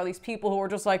outside are all these people who are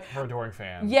just like, Her adoring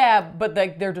fans. yeah, but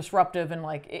like they're disruptive and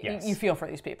like Yes. you feel for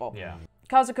these people. Yeah.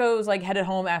 Kazuko's like headed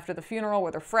home after the funeral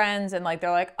with her friends, and like they're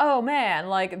like, oh man,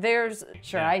 like there's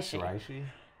Shiraishi, Shiraishi?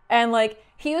 and like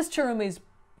he was Terumi's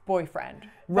boyfriend,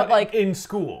 but like in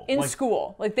school. in Like,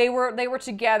 school, like they were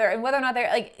together, and whether or not they're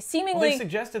like well, seemingly they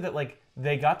suggested that like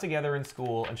they got together in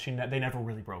school and they never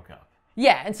really broke up.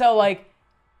 yeah, and so like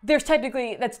that's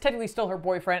technically still her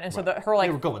boyfriend, and so her like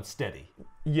They were going steady.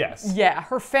 Yes. yeah,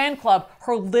 her fan club,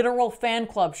 her literal fan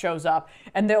club shows up,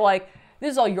 and they're like,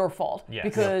 this is all your fault. Yes.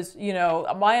 Because, you know,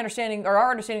 our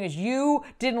understanding is you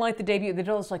didn't like the debut. They did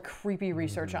all this, like, creepy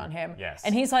research on him. Yes.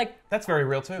 And he's like, That's very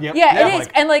real too. Yep. yeah, Yeah, it is.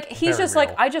 like, And, like, he's very just like,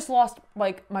 real. I just lost,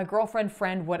 like, my girlfriend,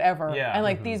 friend, whatever. Yeah. And,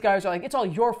 like, these guys are like, it's all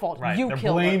your fault. Right. You They're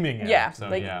killed blaming her. him. Yeah. So,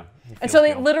 like, yeah. he And feels so they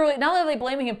guilt. literally, not only are they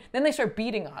blaming him, then they start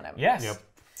beating on him. Yes. Yep.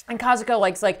 And Kazuko,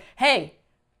 like's like, hey,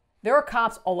 there are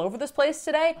cops all over this place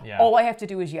today. Yeah. All I have to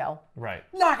do is yell. Right.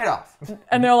 Knock it off.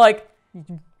 And they're like,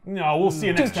 No, we'll see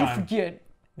you next did you time. forget?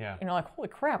 Yeah. And you're like, holy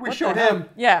crap. We what showed the hell? him.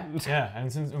 Yeah. Yeah,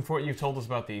 and since before you've told us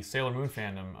about the Sailor Moon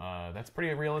fandom, that's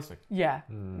pretty realistic. Yeah.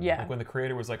 Yeah. Like when the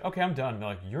creator was like, "Okay, I'm done," they're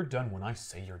like, "You're done when I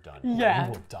say you're done. Yeah.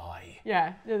 You will die."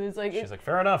 Yeah. It's like, She's like,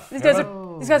 "Fair enough." these fair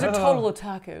guys enough." are total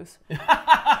otakus.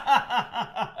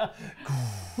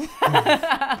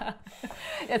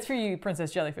 That's for you,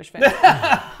 Princess Jellyfish fans.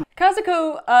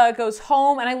 Kazuko goes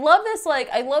home, and I love this. Like,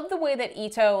 I love the way that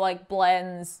Ito like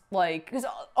blends, like, because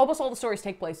almost all the stories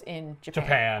take place in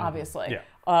Japan. Obviously. Yeah.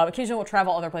 Occasionally we'll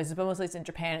travel other places, but mostly it's in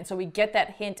Japan. And so we get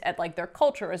that hint at like their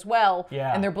culture as well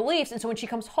Yeah. and their beliefs. And so when she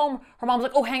comes home, her mom's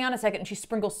like, oh, hang on a second. And she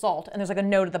sprinkles salt. And there's like a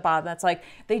note at the bottom that's like,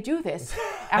 they do this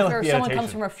after the someone comes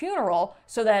annotation. from a funeral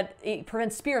so that it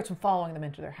prevents spirits from following them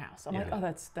into their house. I'm like, Yeah. oh,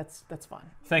 that's fun.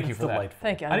 Thank you for that. delightful.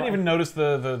 Thank you. I didn't even notice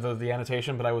the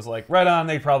annotation, but I was like, right on.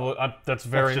 They probably that's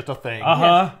very That's just a thing.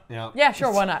 Yeah. Yeah,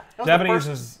 sure, why not? That was Japanese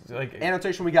the is like first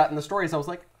annotation we got in the stories. I was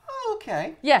like, oh,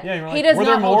 okay. Yeah, yeah. You're like, he does were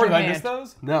not there hold more? your Did I hand. miss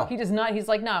those? No. He does not. He's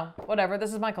like, no, whatever.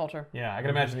 This is my culture. Yeah, I can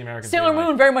imagine the Americans. Sailor being like,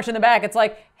 Moon very much in the back. It's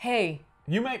like, hey.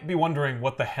 You might be wondering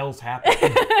what the hell's happening.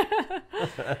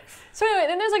 So anyway,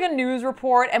 then there's like a news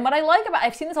report, and what I like about,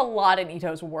 I've seen this a lot in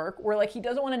Ito's work, where like he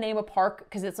doesn't want to name a park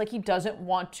because it's like he doesn't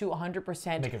want to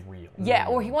 100%. Make it real. Yeah,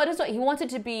 or he wants it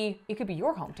to be, it could be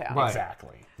your hometown. Right.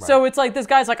 Exactly. So it's like this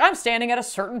guy's like, I'm standing at a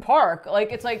certain park.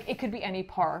 Like it's like it could be any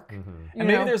park. You And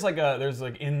maybe know? there's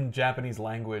like in Japanese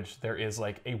language there is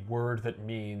like a word that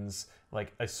means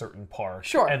like a certain park.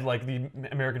 Sure. And like the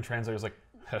American translator's like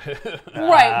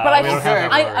Right, but we don't have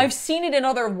that word. I've seen it in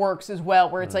other works as well,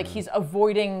 where it's like he's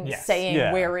avoiding Yes. saying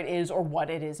Yeah. where it is or what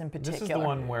it is in particular. This is the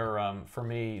one where for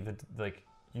me like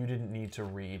you didn't need to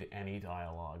read any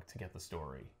dialogue to get the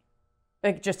story.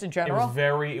 Like just in It general.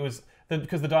 was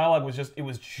because the dialogue was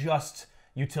just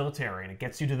utilitarian. It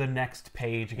gets you to the next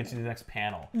page. It gets you to the next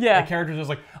panel. Yeah. The character's just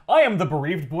like, I am the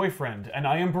bereaved boyfriend, and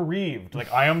I am bereaved. Like,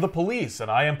 I am the police,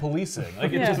 and I am policing.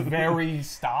 Like, it's Yeah. just very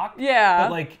stock. Yeah.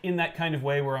 But, like, in that kind of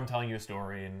way where I'm telling you a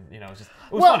story, and, you know, it was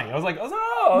Well, funny. I was like,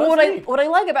 oh, Well, that's neat. what I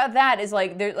like about that is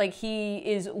like there like he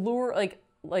is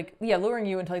luring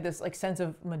you into like this like sense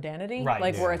of mundanity, Right,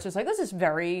 like where yeah. it's just like this is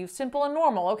very simple and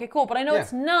normal. Okay, cool, but I know Yeah.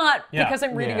 it's not Yeah. because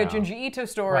I'm reading a Yeah. Junji Ito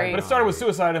story. Right, but it started with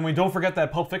suicide, and we don't forget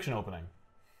that Pulp Fiction opening.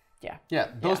 Yeah. Yeah,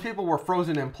 those people were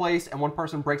frozen in place, and one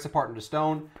person breaks apart into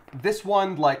stone. This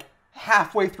one, like,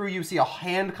 halfway through, you see a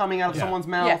hand coming out of Yeah. someone's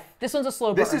mouth. Yeah. This one's a slow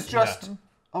burn. This is just,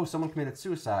 oh, someone committed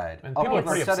suicide. And Oh, people are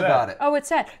people pretty upset upset. about it. Oh, it's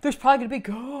sad. There's probably gonna be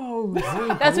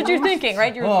ghosts. That's what you're thinking,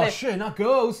 right? You're Oh, shit, not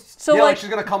ghosts. So Yeah, like like,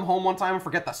 she's gonna come home one time and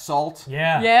forget the salt.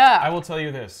 Yeah. Yeah. I will tell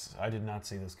you this. I did not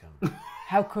see this coming.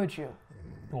 how could you?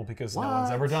 Well, because no one's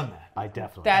ever done that. I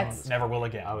definitely. That's Never will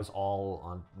again. I was all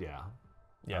on. Yeah.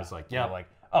 yeah. I was like, yeah, yeah. like,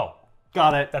 oh,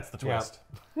 Got it. that's the twist.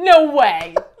 No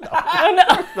way.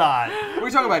 Not. What are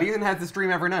you talking about? Ethan has this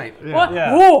dream every night. What?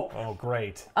 Yeah. Whoa. Oh,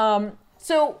 great.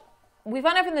 So we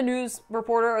found out from the news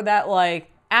reporter that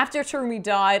like after Terumi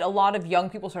died, a lot of young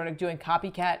people started doing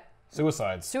copycat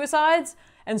suicides,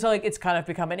 and so like it's kind of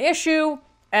become an issue.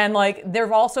 And like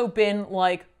there've also been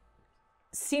like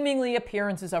seemingly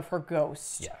appearances of her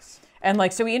ghost. Yes. And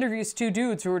like so he interviews 2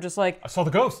 dudes who were just like, I saw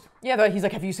the ghost. Yeah, he's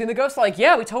like, have you seen the ghost? They're like,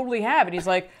 yeah, we totally have. And he's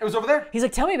like, It was over there. he's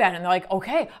like, tell me about it. And they're like,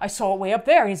 okay, I saw it way up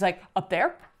there. And he's like, up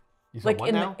there? You saw Like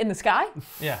what now? in the sky?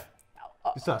 Yeah.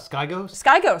 You saw Sky Ghost?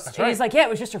 Sky ghost. And right. he's like, yeah, it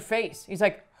was just her face. He's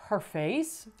like, her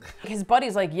face? His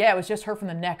buddy's like, yeah, it was just her from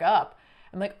the neck up.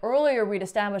 And like earlier we'd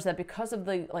established that because of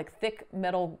the like thick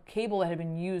metal cable that had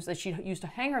been used, that she used to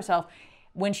hang herself,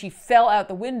 when she fell out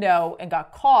the window and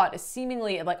got caught,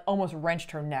 seemingly it like almost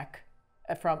wrenched her neck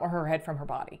or her head from her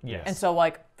body. Yes. And so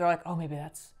like they're like, oh, maybe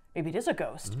it is a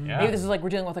ghost. Yeah. Maybe this is like we're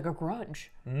dealing with like a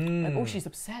grudge. Like, oh, she's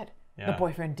upset. The Yeah.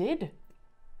 boyfriend did.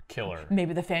 Killer.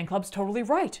 Maybe the fan club's totally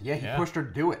right. Yeah, he pushed her to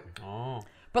do it. Oh.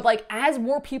 But like as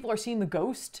more people are seeing the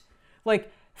ghost, like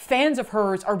fans of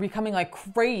hers are becoming like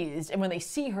crazed, and when they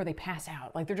see her, they pass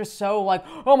out. Like they're just so like,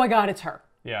 oh my god, it's her,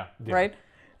 Yeah. right?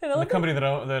 And The company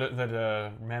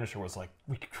that managed her was like,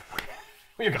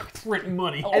 we got print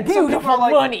money. And some people beautiful are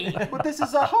like, money. but this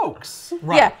is a hoax.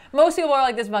 Right. Yeah, most people are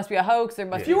like, this must be a hoax. There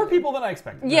must be Fewer people than I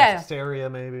expected. Yeah, Hysteria,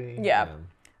 maybe. yeah.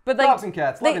 But like, Dogs and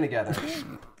cats living together.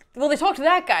 well, they talked to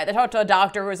that guy. They talked to a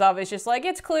doctor who was obviously just like,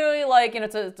 it's clearly like, you know,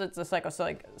 it's a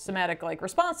psychosomatic like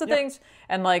response to things,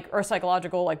 and like, or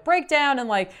psychological like breakdown, and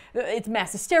like it's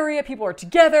mass hysteria. People are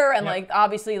together, and like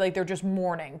obviously like they're just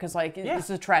mourning because like this is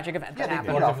a tragic event that they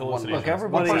happened. feed off one hallucinations. Look,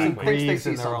 One everybody person thinks they grieves see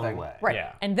in their own something. way. Right.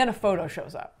 Yeah. And then a photo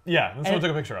shows up. Yeah, and someone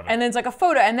took a picture of it. And then it's like a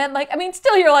photo, and then like, I mean,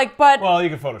 still you're like, but Well, you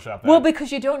can Photoshop that. well,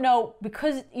 because you don't know,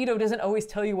 because Ito doesn't always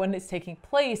tell you when it's taking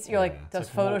place. You're like, does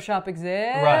like, well, Photoshop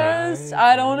exist? Right.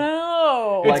 I don't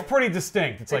know. it's pretty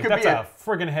distinct. It's like, could that's be a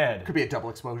friggin' head. Could be a double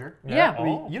exposure. Yeah. I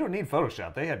mean, you don't need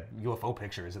Photoshop. They had UFO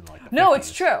pictures in like the No, 50s.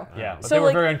 it's true. Yeah, but So, they were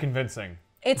like, very unconvincing.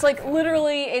 It's like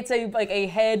literally, it's a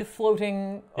head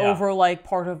floating over like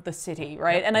part of the city,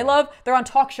 right? And I love they're on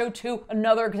talk show too.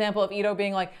 Another example of Ito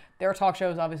being like, there are talk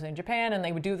shows obviously in Japan, and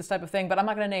they would do this type of thing, but I'm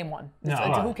not going to name one.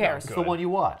 Who cares? It's the one you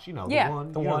watch. You know, Yeah.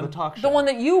 the talk show. The one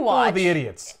that you watch Oh, the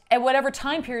idiots. at whatever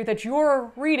time period that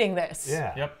you're reading this.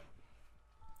 Yeah. Yep.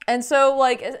 And so,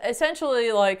 like,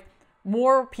 essentially, like,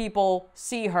 more people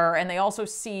see her, and they also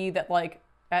see that, like,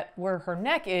 at where her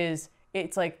neck is,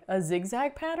 it's like a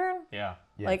zigzag pattern, Yeah.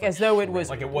 like as though it was,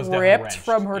 Like it was definitely ripped wrenched.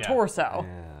 from her Yeah. torso.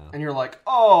 And you're like,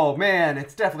 oh man,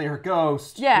 it's definitely her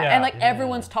ghost. Yeah, Yeah. and like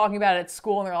everyone's talking about it at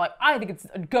school, and they're like, I think it's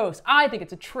a ghost. I think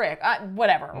it's a trick.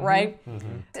 Whatever, right?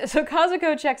 So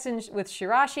Kazuko checks in with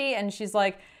Shirashi, and she's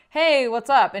like, hey, what's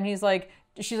up? And she's like,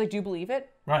 do you believe it?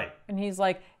 Right. And he's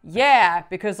like, yeah,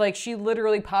 because like she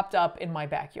literally popped up in my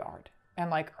backyard, and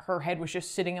like her head was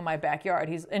just sitting in my backyard.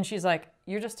 And she's like,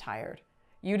 you're just tired.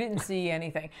 You didn't see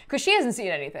anything, because she hasn't seen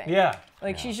anything. Yeah.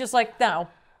 Like she's just like, no.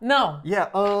 Yeah,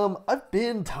 I've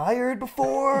been tired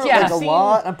before, Yeah. like a Seen-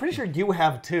 lot. I'm pretty sure you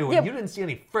have too, and Yeah. you didn't see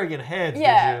any friggin' heads,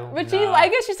 Yeah, did you? but I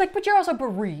guess she's like, but you're also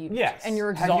bereaved. Yes. And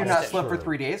you're Have exhausted. you not slept for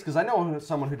 3 days? Because I know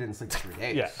someone who didn't sleep for 3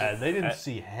 days. Yeah. And they didn't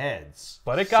see heads.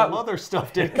 But it got- Some other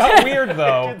stuff did. Got weird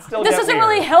though. This doesn't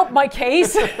really help my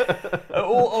case.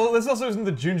 This also isn't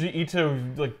the Junji Ito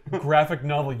like graphic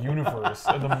novel universe,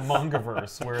 the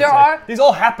mangaverse, where There it's like, are- these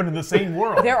all happen in the same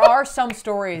world. There are some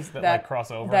stories that like,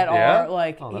 cross over? that Yeah? are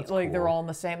like that's like they're cool. all in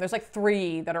the same. There's like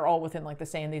 3 that are all within like the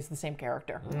same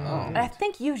character. And I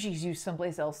think Yuji's used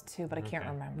someplace else too, but I can't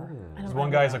remember. I don't One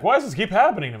know. guy's like, why does this keep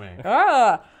happening to me?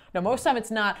 No, most time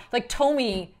it's not. Like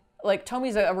Tomy, like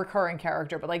Tomy's a recurring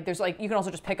character, but like there's like you can also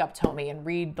just pick up Tomy and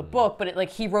read the book, but it like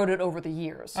he wrote it over the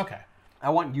years. Okay. I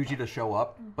want Yuji to show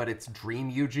up, but it's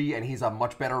Dream Yuji, and he's a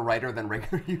much better writer than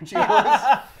regular Yuji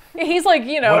was. He's like,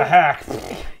 you know, What a hack.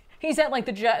 he's at like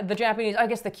the Japanese, I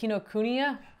guess the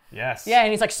Kinokuniya. Yes. Yeah,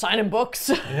 and he's like signing books.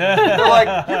 They're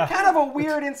like, you're kind of a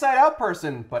weird inside-out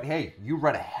person, but hey, you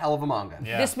read a hell of a manga.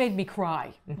 Yeah. This made me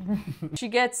cry. She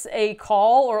gets a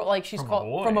call, or like she's called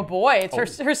boy. from a boy. It's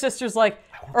her sister's like,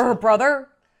 or her brother,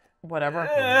 whatever.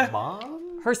 Mom?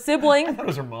 Her sibling. I thought it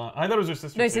was her mom. I thought it was her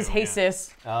sister. No, he says, too, hey yeah.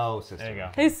 sis. Oh, sister. There you go.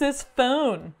 Hey sis,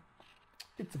 phone.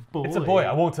 It's a boy. It's a boy.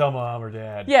 I won't tell mom or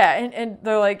dad. Yeah, and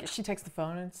they're like, she takes the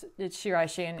phone, and it's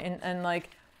Shiraishi, and like,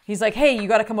 he's like, hey, you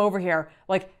gotta come over here.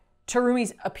 Like,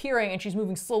 Terumi's appearing, and she's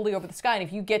moving slowly over the sky, and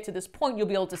if you get to this point, you'll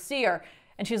be able to see her.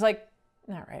 And she's like,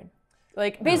 all right.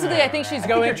 Like, basically, I think she's I think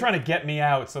going. you're trying to get me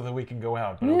out so that we can go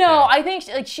out. But No, okay. I think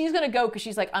like she's gonna go because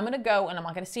she's like, I'm gonna go and I'm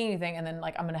not gonna see anything, and then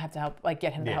like I'm gonna have to help like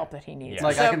get him the help that he needs. Yeah.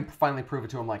 Like, So- I can finally prove it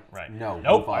to him, like, Right. no,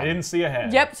 Nope. move on. I didn't see a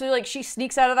head. Yep. So like she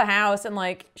sneaks out of the house and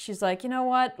like she's like, you know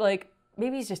what? Like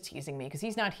maybe he's just teasing me because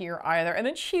he's not here either. And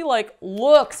then she like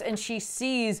looks and she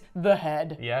sees the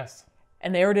head. Yes.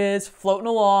 And there it is, floating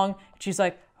along. She's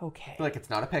like, okay. Like it's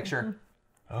not a picture.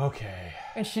 Okay.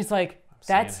 And she's like,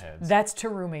 that's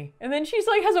Terumi. And then she's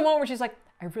like, has a moment where she's like,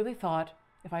 I really thought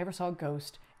if I ever saw a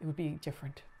ghost, it would be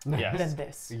different than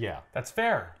this. Yeah. That's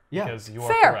fair. Yeah. Because you are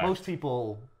Fair. correct. Most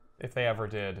people if they ever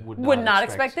did. would not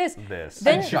expect this.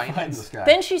 Then giant head in the sky.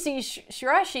 Then she sees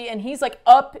Shirashi and he's like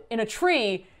up in a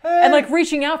tree and like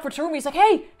reaching out for Terumi. He's like,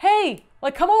 hey,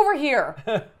 like come over here.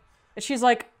 And she's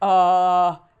like,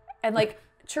 and like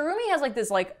Terumi has like this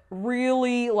like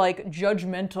really like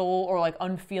judgmental or like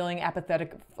unfeeling,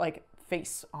 apathetic like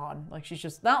face on. Like she's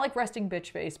just not like resting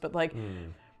bitch face, but like,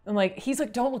 and like he's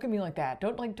like, don't look at me like that.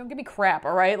 Don't give me crap,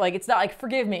 all right? Like it's not like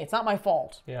forgive me. It's not my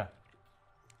fault. Yeah.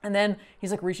 And then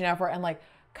he's like reaching out for her, and like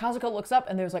Kazuko looks up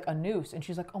and there's like a noose, and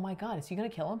she's like, oh my god, is he gonna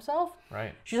kill himself?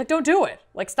 Right. She's like, don't do it.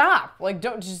 Like stop. Like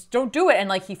don't do it. And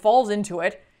like he falls into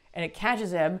it and it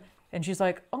catches him, and she's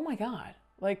like, oh my god.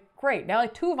 Like great. Now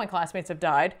like 2 of my classmates have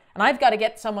died, and I've got to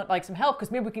get someone like some help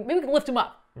because maybe we can lift him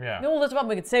up. Yeah. Maybe we'll lift him up and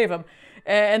we can save him.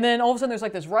 And then all of a sudden there's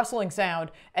like this rustling sound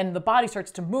and the body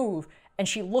starts to move, and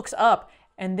she looks up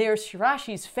and there's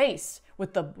Shirashi's face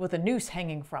with a noose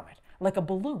hanging from it, like a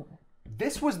balloon.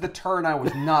 This was the turn I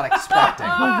was not expecting.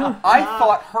 I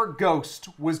thought her ghost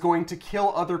was going to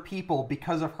kill other people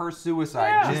because of her suicide.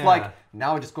 Yeah. Just like,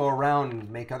 now I just go around and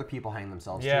make other people hang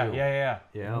themselves too. Yeah.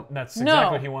 That's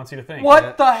exactly what he wants you to think.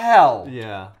 What the hell?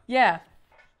 Yeah. Yeah.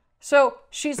 So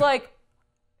she's like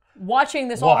watching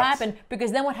this all happen,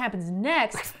 because then what happens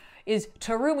next is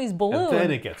Terumi's balloon. And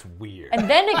then it gets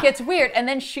weird. And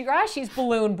then Shirashi's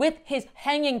balloon with his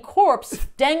hanging corpse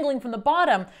dangling from the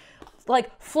bottom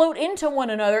like float into one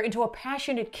another into a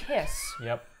passionate kiss.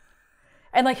 Yep.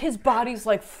 And like his body's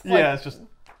like it's just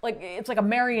like it's like a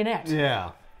marionette.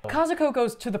 yeah. Kazuko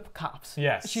goes to the cops.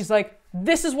 Yes. She's like,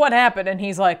 this is what happened, and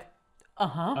he's like,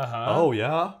 Oh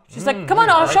yeah. She's like, come on,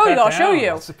 I'll show you.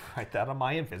 Let's write that on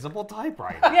my invisible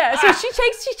typewriter. Yeah, so she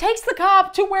takes the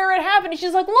cop to where it happened, and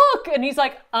she's like, look, and he's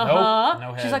like, Nope,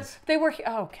 no She's like, heads. they were here.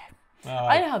 Oh, okay.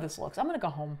 I know how this looks. I'm gonna go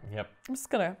home. Yep. I'm just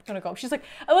gonna go. She's like,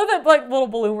 I love that like little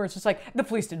balloon where it's just like, the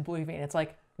police didn't believe me, and it's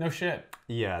like, No shit.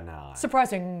 Yeah, nah.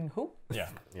 surprising. Who? Yeah.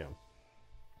 Yeah.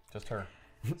 Just her.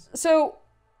 So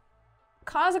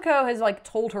Kazuko has like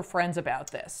told her friends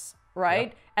about this, right?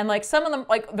 Yep. And like some of them,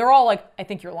 like they're all like, I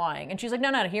think you're lying. And she's like,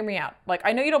 no, hear me out. Like,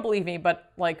 I know you don't believe me,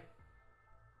 but like,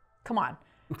 come on.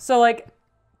 So like,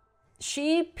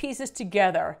 she pieces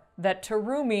together that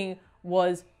Terumi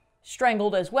was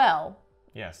strangled as well,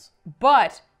 Yes.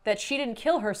 but that she didn't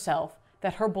kill herself,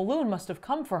 that her balloon must have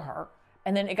come for her,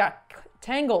 and then it got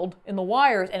tangled in the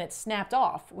wires and it snapped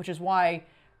off, which is why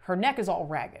her neck is all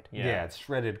ragged. Yeah, it's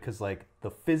shredded because like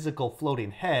the physical floating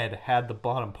head had the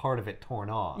bottom part of it torn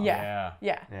off. Yeah.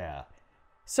 Yeah.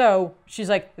 So she's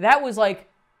like, that was like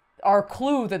our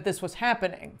clue that this was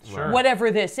happening. Sure.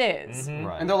 Whatever this is.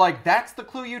 Right. And they're like, that's the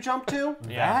clue you jumped to?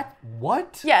 Yeah. That?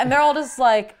 What? Yeah, and they're all just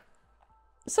like,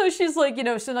 so she's like,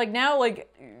 so like now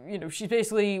like, she's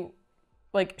basically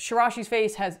like, Shirashi's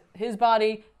face has his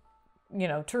body,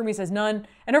 Terumi's has none.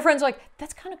 And her friends are like,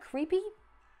 that's kind of creepy.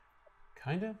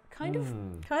 Kind of. Kind of.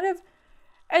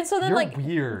 And so then You're like,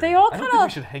 weird. they all I kind don't think we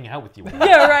of, should hang out with you.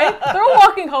 yeah, right? They're all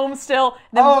walking home still.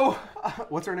 Then,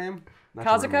 What's her name? Not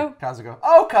Kazuko? Terumi. Kazuko.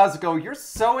 Oh, Kazuko, you're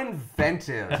so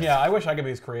inventive. Yeah, I wish I could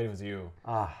be as creative as you.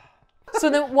 So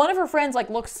then one of her friends like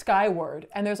looks skyward,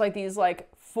 and there's like these like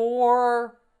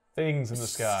 4 Things in the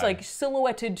sky. like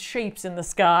silhouetted shapes in the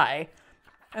sky,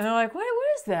 and they're like, what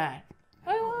is that?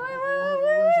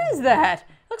 What is that?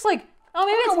 Looks like, oh,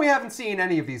 maybe How come it's we haven't seen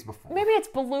any of these before? maybe it's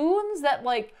balloons that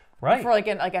like Right. for like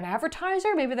an advertiser.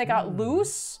 Maybe they got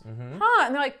loose, huh?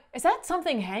 And they're like, is that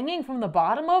something hanging from the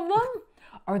bottom of them?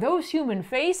 Are those human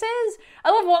faces? I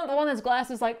love the one that's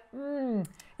glasses like,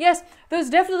 yes,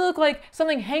 those definitely look like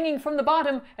something hanging from the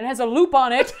bottom and has a loop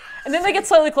on it. And then they get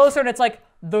slightly closer and it's like,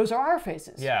 those are our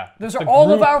faces. Yeah. Those It's are the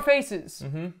all of group. our faces.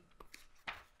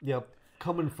 Yep.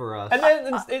 Coming for us. And then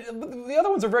the other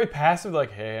ones are very passive,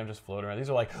 like, hey, I'm just floating around. These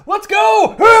are like, let's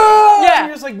go! Ah! Yeah. And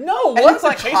you're just like, no, And what? it's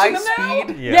like Chasing high them now?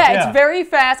 speed. Yeah, Yeah. it's very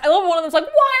fast. I love one of them's like,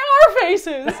 why our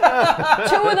faces?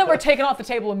 2 of them are taken off the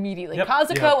table immediately. Yep.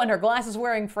 Kazuko and her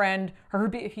glasses-wearing friend,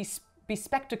 her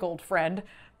bespectacled friend,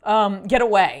 get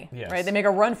away. Yes. Right? They make a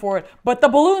run for it, but the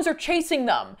balloons are chasing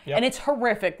them, Yep. and it's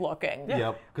horrific looking.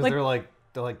 Yep. Because Like-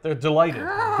 they're They're delighted.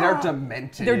 They're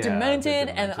demented. They're Yeah, demented,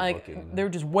 they're and demented like looking. they're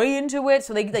just way into it.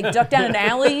 So they duck down an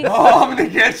alley. Oh, I'm gonna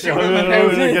get you.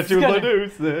 Get you gonna- my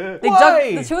news.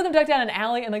 The 2 of them duck down an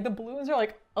alley, and like the balloons are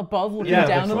like above looking Yeah,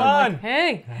 down to that's them. fun. Like, hey,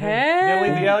 You gotta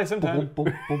leave hey. the alley sometime.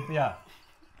 Yeah.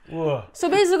 Ugh. So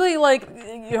basically, like,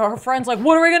 her friend's like,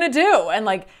 what are we gonna do? And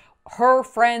like, her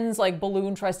friend's like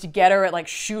balloon tries to get her. It like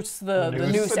shoots the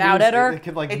noose out at her. It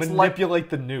can like It's manipulate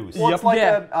the noose. Well, it's like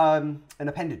Yeah. an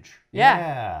appendage.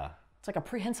 Yeah. It's like a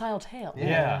prehensile tail.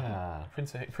 Yeah.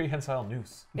 Prehensile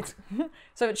noose.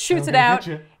 So it shoots it out.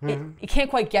 It can't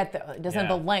quite get there. It doesn't have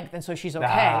the length, and so she's okay.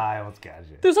 I almost got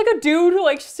you. There's like a dude who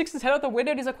like sticks his head out the window,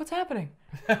 and he's like, "What's happening?"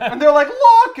 And they're like,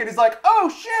 look! And he's like, oh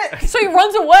shit! So he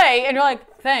runs away, and you're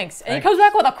like, "Thanks." And he comes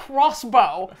back with a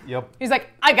crossbow. Yep. He's like,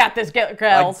 "I got this, I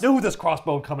girls." knew this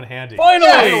crossbow would come in handy.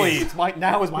 Finally!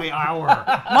 Now is my hour.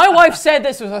 My wife said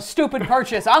this was a stupid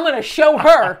purchase. I'm gonna show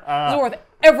her it's worth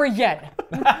every yen.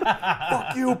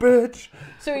 Fuck you, bitch.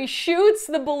 So he shoots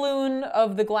the balloon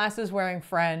of the glasses-wearing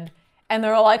friend, and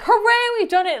they're like, "Hooray, we've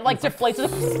done it!" It, like deflates,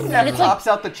 and it's like Pops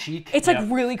out the cheek. it's like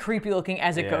really creepy looking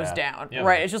as it goes down, Yeah.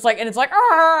 right? It's just like, and it's like,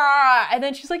 "Argh!" And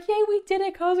then she's like, "Yay, we did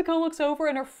it!" Kazuko looks over,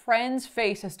 and her friend's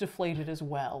face has deflated as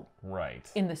well, Right.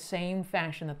 in the same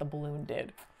fashion that the balloon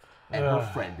did. And her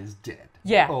friend is dead.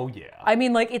 Yeah. Oh yeah. I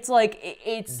mean, like,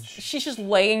 it's she's just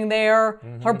laying there.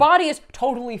 Her body is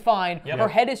totally fine. Her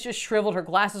head is just shriveled. Her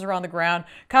glasses are on the ground.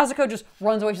 Kazuko just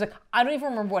runs away. She's like, I don't even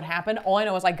remember what happened. All I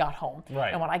know is I got home.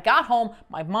 Right. And when I got home,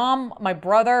 my mom, my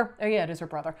brother, oh yeah, it is her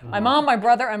brother. My mom, my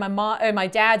brother, and my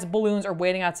dad's balloons are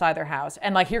waiting outside their house.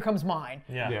 And like, here comes mine.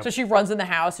 Yeah. Yep. So she runs in the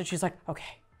house and she's like, okay.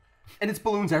 And it's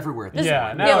balloons everywhere. at this Yeah,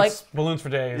 point. now Yeah, it's balloons for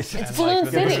days. It's and, Balloon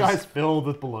the- City. This guy's filled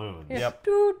with balloons. Yep.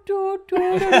 Do, do, do,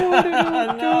 do, do, do, do.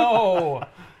 No.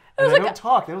 And they don't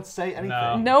talk. They don't say anything.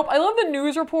 No. Nope. I love the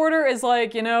news reporter is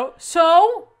like,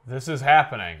 so This is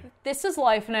happening. this is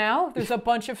life now. There's a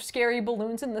bunch of scary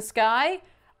balloons in the sky.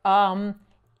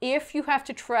 If you have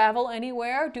to travel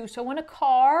anywhere, do so in a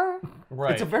car.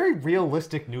 Right. It's a very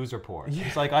realistic news report.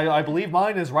 It's like, I believe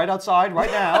mine is right outside right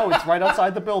now. It's right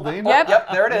outside the building. Yep. Yep,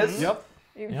 there it is. Yep.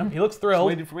 Yep, he looks It's thrilled.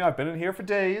 waiting for me. I've been in here for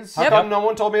days. How come no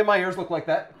one told me my ears look like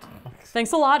that?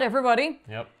 Thanks a lot, everybody.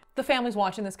 Yep. The family's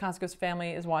watching this. Kazuko's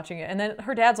family is watching it. And then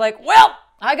her dad's like, well,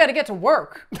 I got to get to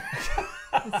work.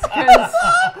 Because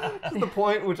To the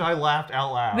point in which I laughed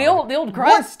out loud. the old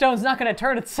grindstone's not going to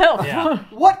turn itself. Yeah.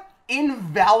 What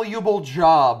invaluable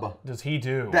job Does he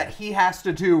do? that he has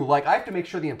to do. Like, I have to make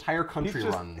sure the entire country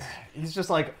runs. He's just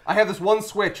like, I have this one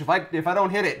switch. If I don't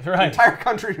hit it, the Right. entire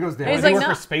country goes down. He's Does he like, work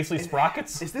no. for Spacely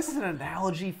Sprockets? is this an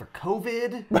analogy for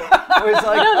COVID? Where it's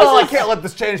like, I can't let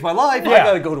this change my life. I Yeah.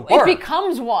 gotta go to It work.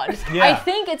 becomes one. Yeah. I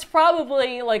think it's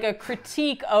probably like a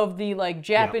critique of the like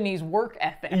Japanese work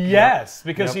ethic. Yes,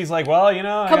 because Yep. he's like, well, you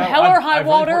know, Come hell or high I've really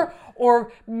water, worked-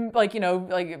 or like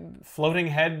like floating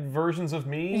head versions of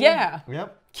me. yeah,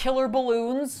 Yep. killer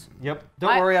balloons. Yep.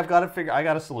 Don't worry, I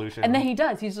got a solution. And then he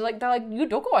does. He's like, they're like, you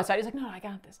don't go outside. He's like, no, I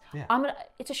got this. Yeah.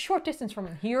 It's a short distance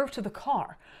from here to the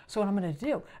car. So what I'm gonna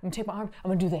do? I'm gonna take my arm. I'm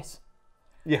gonna do this.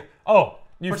 yeah. Oh,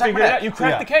 you Protect figured my it out. neck. You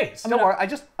cracked the case. Don't worry,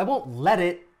 I won't let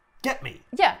it get me.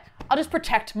 Yeah, I'll just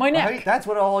protect my neck. Right? That's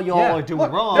what all y'all Yeah. are doing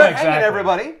Look, wrong. they're exactly. hanging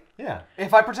everybody. Yeah.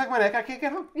 If I protect my neck, I can't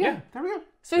get home. Yeah. There we go.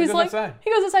 So he's goes like, outside.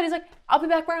 he goes inside. He's like, I'll be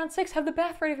back around 6. Have the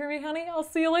bath ready for me, honey. I'll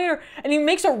see you later. And he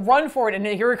makes a run for it, and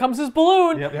here comes his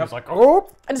balloon. Yep. He's like, oh.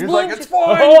 And his He's balloon like, it's just,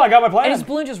 fine. Oh, I got my plan. and his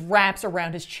balloon just wraps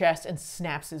around his chest and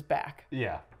snaps his back.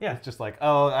 Yeah. Yeah. It's just like,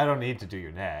 oh, I don't need to do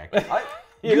your neck.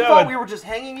 You know thought it. we were just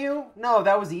hanging you? No,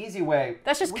 that was the easy way.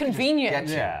 That's just We could convenient. get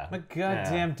you. yeah. a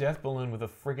goddamn death balloon with a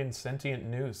friggin' sentient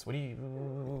noose. What do you?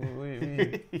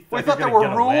 We thought there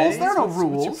were rules. There are no What's your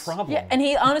rules. problem? Yeah, and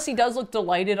he honestly does look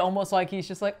delighted, almost like he's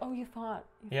just like, oh, you thought.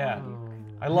 Yeah.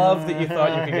 I love that you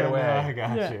thought you could get I away.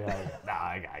 got Yeah. you.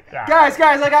 I got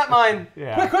Guys, I got mine.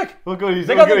 Yeah. Quick! Look what he's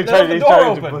They got look what the- he's trying the he's door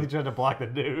trying to- open. he's trying to block the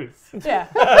news.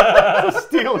 Yeah.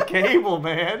 Steel cable,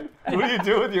 man. What do you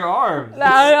do with your arms? No,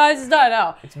 I just don't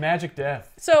know. It's magic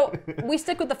death. So we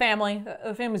stick with the family.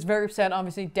 The family's very upset.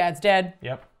 Obviously, dad's dead.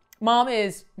 Yep. Mom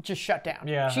is just shut down.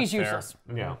 Yeah, she's that's fair. useless.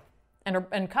 Yeah.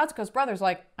 And Kazuko's brother's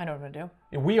like, I know what I'm gonna do.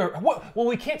 Yeah, we are. What? Well,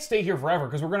 we can't stay here forever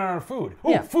because we're running out of food. Oh,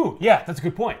 Yeah. food. Yeah, that's a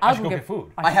good point. I should go get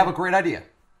food. I have a great idea.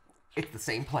 It's the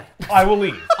same plan. I will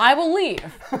leave. I will leave.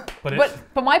 But it's,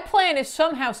 But my plan is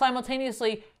somehow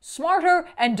simultaneously smarter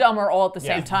and dumber all at the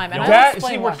same time. And I'll that,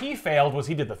 explain see, why. where he failed was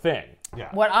he did the thing. Yeah.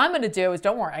 What I'm gonna do is,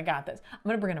 don't worry, I got this. I'm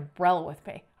gonna bring an umbrella with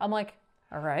me. I'm like,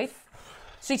 all right.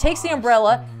 So he takes the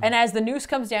umbrella, and as the noose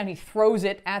comes down, he throws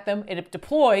it at them. It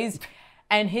deploys,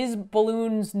 and his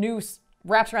balloon's noose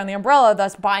wraps around the umbrella,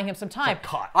 thus buying him some time.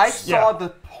 I saw the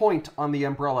point on the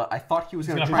umbrella. I thought he was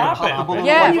going to gonna try and pop pop it. the balloon.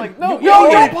 Yeah. I was like, No,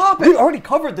 don't pop it. We already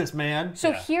covered this, man.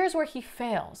 So here's where he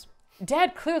fails.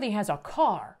 Dad clearly has a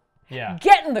car. Yeah.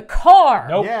 Get in the car.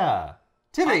 Nope. Yeah.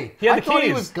 Tiffany, He had I the thought he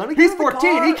keys. was gonna he's get in the 14.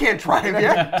 car. He can't drive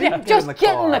yet. Yeah, Get just in the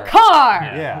get in the car. car.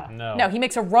 Yeah. No. No, he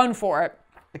makes a run for it.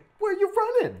 Where are you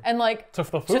running? And like To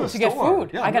the food to get Store.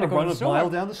 food. Yeah, I I'm gotta gonna go to run the a mile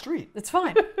store. down the street. It's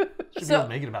fine. Should be able to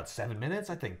make it in about 7 minutes,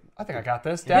 I think. I think I got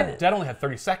this. Dad only had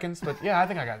 30 seconds, but yeah, I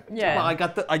think I got it. Yeah.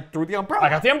 Well, I threw the umbrella. I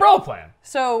got the umbrella plan.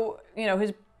 So,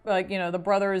 his the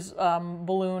brother's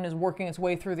balloon is working its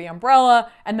way through the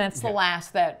umbrella, and that's the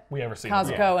last that We ever see.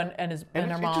 Kazuko and and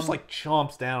their it mom. just like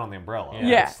chomps down on the umbrella.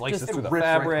 Yeah. It slices Just- through the Rips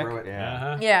right fabric. through it.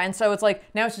 Yeah. Yeah, and so it's like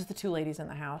now it's just the two ladies in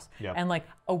the house, Yep. and like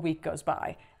a week goes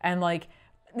by, and like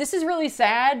this is really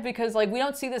sad because like we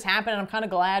don't see this happen, and I'm kind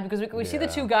of glad because we see the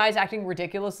two guys acting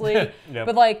ridiculously, Yep.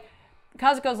 but like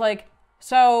Kazuko's like.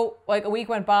 So like a week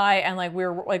went by and like we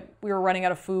were running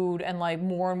out of food and like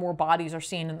more and more bodies are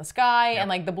seen in the sky and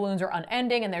like the balloons are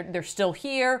unending and they're still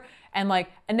here and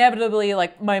like inevitably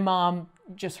like my mom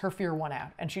just her fear went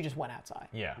out and she just went outside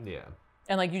Yeah. Yeah.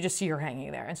 and like you just see her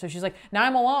hanging there and so she's like now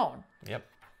I'm alone Yep.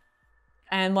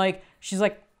 and like she's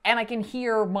like and I can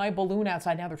hear my balloon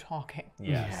outside now they're talking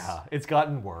Yes. Yeah, it's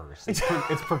gotten worse. It's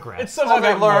progressed. It's somehow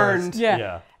they got learned. worse.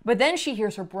 yeah. But then she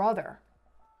hears her brother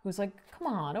who's like, come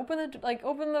on, open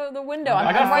the window.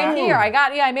 I'm got right food. here.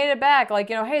 I made it back. Like,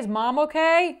 hey, is mom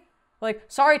okay? Like,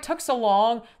 sorry it took so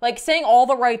long. Like, saying all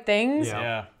the right things.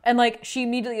 Yeah. And like, she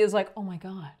immediately is like, oh my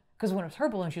God. Because when it was her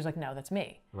balloon, she was like, no, that's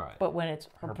me. Right. But when it's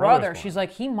her brother's brother, balloon. she's like,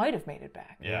 he might have made it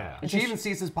back. Yeah. And she even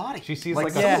sees his body. She sees like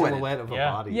a silhouetted. silhouette of a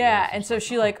Yeah. body. Yeah, It's and just so like,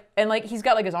 she like, and like, he's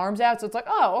got like his arms out, so it's like,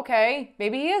 oh, okay,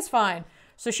 maybe he is fine.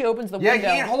 So she opens the Yeah, window.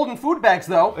 he ain't holding food bags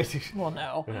though. Well,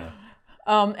 no.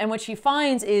 And what she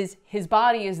finds is his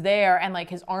body is there, and like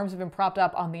his arms have been propped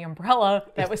up on the umbrella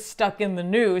that was stuck in the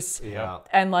noose. Yeah.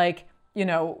 And like,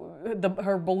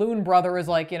 her balloon brother is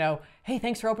like, hey,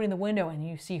 thanks for opening the window, and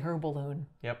you see her balloon,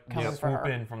 Yep. Coming for Swoop her.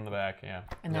 in from the back. Yeah.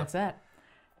 and that's it.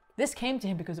 This came to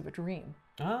him because of a dream.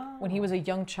 Oh. When he was a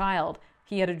young child,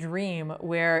 he had a dream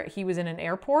where he was in an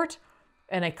airport,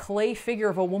 and a clay figure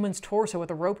of a woman's torso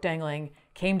with a rope dangling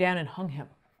came down and hung him.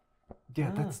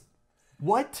 Yeah, that's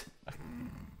what?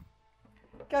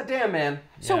 God damn, man.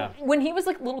 So Yeah. when he was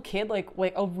like a little kid, like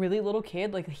a really little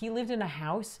kid, like he lived in a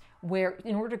house where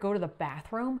in order to go to the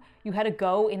bathroom, you had to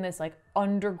go in this like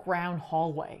underground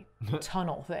hallway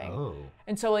tunnel thing. Oh.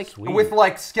 And so like With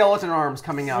like skeleton arms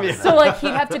coming out of so them. like he'd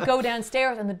have to go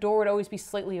downstairs and the door would always be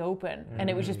slightly open and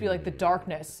it would just be like the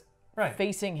darkness Right.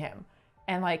 facing him.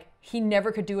 And like he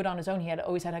never could do it on his own. He had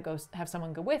always had to go have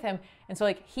someone go with him. And so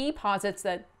like he posits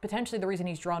that potentially the reason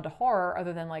he's drawn to horror,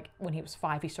 other than like when he was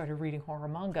 5 he started reading horror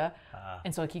manga,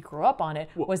 and so like he grew up on it,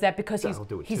 was that because that'll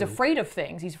do it he's too. afraid of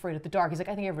things. He's afraid of the dark. He's like,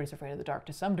 I think everybody's afraid of the dark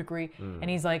to some degree. And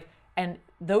he's like, and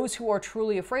those who are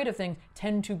truly afraid of things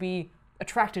tend to be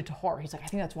attracted to horror. He's like, I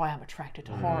think that's why I'm attracted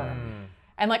to horror.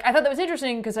 And like I thought that was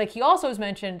interesting because like he also has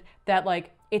mentioned that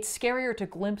like it's scarier to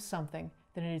glimpse something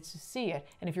than it is to see it.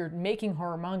 And if you're making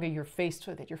horror manga, you're faced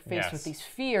with it. You're faced with Yes. these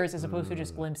fears as opposed to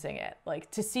just glimpsing it.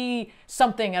 Like to see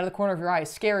something out of the corner of your eye is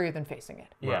scarier than facing it.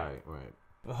 Yeah. Right.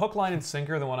 The hook, line, and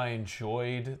sinker, the one I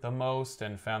enjoyed the most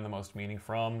and found the most meaning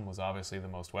from, was obviously the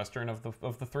most Western of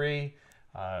the three.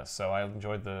 So I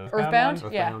enjoyed the Earthbound?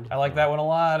 one. Yeah. Earthbound. I like that one a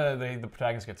lot. The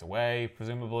protagonist gets away,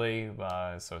 presumably.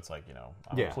 So it's like,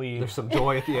 I'm Yeah. pleased. There's some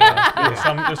joy at the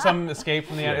end. There's some escape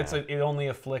from the end. Yeah. It only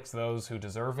afflicts those who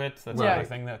deserve it. That's Right. another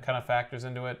thing that kind of factors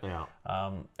into it. Yeah.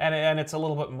 And it's a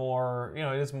little bit more,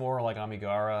 it is more like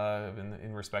Amigara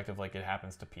in respect of like it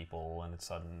happens to people and it's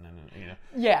sudden and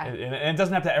Yeah. and it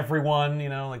doesn't have to everyone,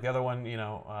 like the other one,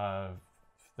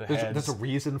 the heads. There's a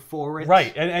reason for it.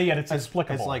 Right, and yet it's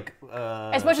explicable. As like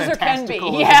As much as there can be,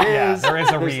 fantastical yeah. as it Yeah, is, there is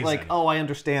a there's reason. like, oh, I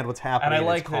understand what's happening And I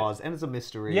like its that- cause, and it's a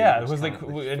mystery. Yeah, and it was just like,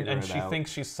 kind of and figuring she it out.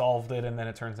 thinks she solved it, and then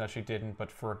it turns out she didn't,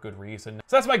 but for a good reason.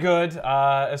 So that's my good.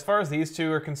 As far as these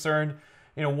two are concerned,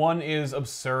 one is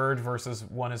absurd versus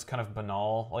one is kind of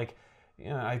banal. Like,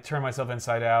 I turned myself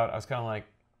inside out. I was kind of like,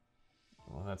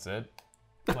 well, that's it.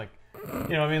 Like,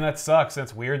 that sucks.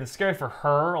 That's weird. It's scary for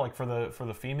her, like for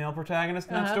the female protagonist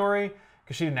in that story,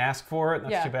 because she didn't ask for it.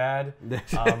 And that's Yeah. too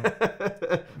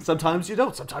bad. Sometimes you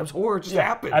don't. Sometimes horror just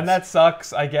happens. And that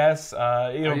sucks, I guess.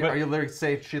 Are you But literally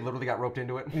say she literally got roped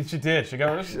into it? she did. She got.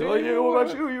 Oh, yeah, what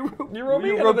about you? You roped me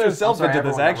You into roped this. yourself I'm sorry, into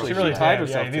this. everyone got Actually, She really tied did.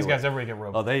 herself. Yeah, these to guys it. everybody get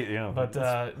roped. Oh, they.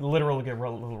 But literally get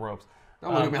little ropes.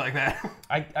 Don't look at me like that.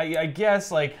 I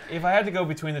guess like if I had to go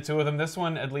between the two of them, this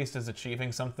one at least is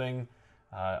achieving something.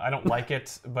 I don't like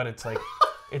it, but it's like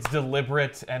it's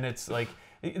deliberate and it's like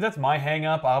that's my hang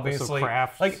up, obviously.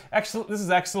 crafts. Like actually this is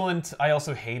excellent. I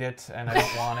also hate it and I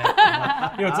don't want it. And,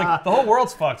 like, it's like the whole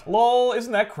world's fucked. Lol,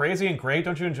 isn't that crazy and great?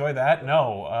 Don't you enjoy that?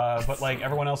 No. But like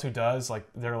everyone else who does, like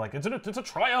they're like it's a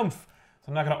triumph. So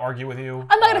I'm not gonna argue with you.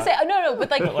 I'm not gonna say no, but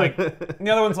like, But like the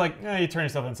other one's like, you turn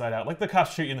yourself inside out. Like the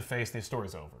cops shoot you in the face, the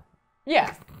story's over.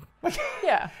 yeah.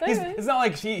 Yeah. It's not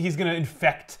like he's going to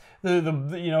infect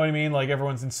the you know what I mean? Like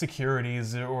everyone's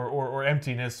insecurities or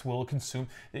emptiness will consume.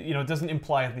 You know, it doesn't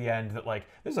imply at the end that like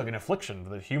there's like an affliction,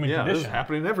 the human condition. This is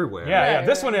happening everywhere. Yeah.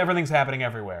 This one, everything's happening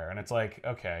everywhere, and it's like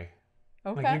okay.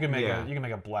 Okay. Like you can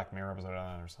make a Black Mirror episode out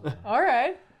of that or something. All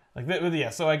right.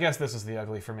 Like so I guess this is the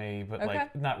ugly for me, but Okay.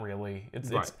 like not really.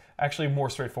 It's Right. actually more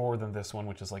straightforward than this one,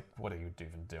 which is like, what are you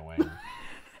even doing?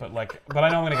 but I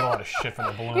know I'm gonna get a lot of shit from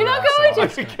the balloon. You're not going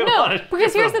to. No,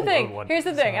 because here's the thing. Here's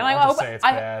the thing, and I I'll hope just say it's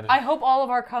bad. I hope all of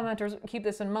our commenters keep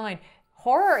this in mind.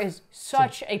 Horror is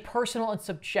such a personal and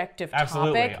subjective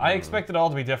Absolutely. topic. I expect it all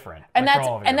to be different. And like, that's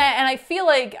for all of you. and I feel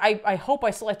like I hope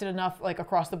I selected enough like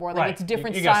across the board. Like Right. it's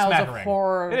different You got a styles of smattering.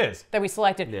 horror It is. that we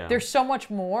selected. Yeah. There's so much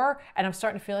more, and I'm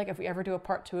starting to feel like if we ever do a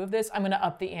part 2 of this, I'm gonna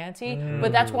up the ante.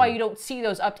 But that's why you don't see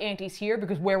those upped antes here,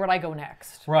 because where would I go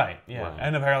next? Right, yeah. Right.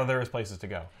 And apparently there is places to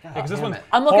go. Because this damn one's it.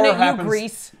 I'm looking horror at you, happens-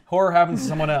 Grease. Horror happens to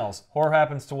someone else. Horror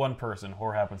happens to one person.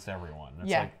 Horror happens to everyone.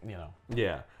 It's Yeah. like, you know.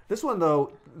 Yeah. This one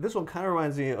though, kind of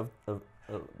reminds me of Because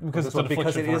this it's an one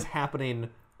because it affliction is for- happening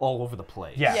all over the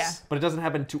place. Yes. Yeah. But it doesn't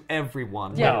happen to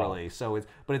everyone, Yeah. literally. So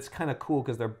it's kind of cool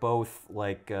because they're both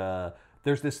like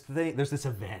there's this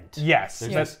event. Yes.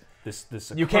 There's Yes.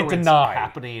 this You can't occurrence deny.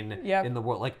 happening Yep. in the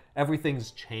world. Like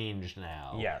everything's changed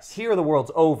now. Yes. Here the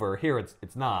world's over. Here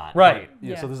it's not. Right. But,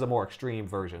 yeah. Yeah. So this is a more extreme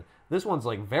version. This one's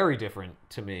like very different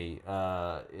to me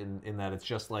in that it's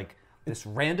just like this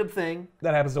random thing.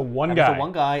 That happens to one Happens guy. to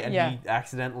one guy, and Yeah. he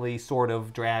accidentally sort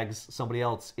of drags somebody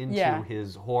else into Yeah.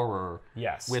 his horror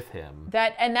Yes. with him.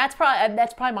 That's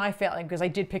probably my failing, because I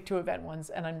did pick 2 event ones,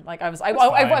 and I'm like I fine.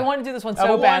 wanted to do this one so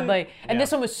Well, one- badly, and yeah.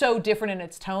 this one was so different in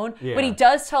its tone. Yeah. But he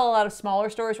does tell a lot of smaller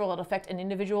stories where it'll affect an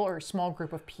individual or a small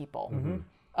group of people.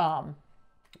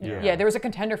 Yeah, there was a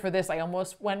contender for this I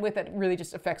almost went with that really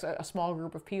just affects a small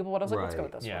group of people, but I was like, let's go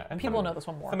with this Yeah, one. and People know this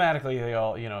one more. Thematically, they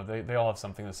all, you know, they all have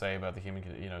something to say about the human.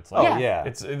 You know, it's like, Oh, yeah.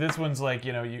 It's this one's like,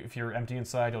 you know, if you're empty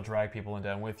inside, you'll drag people in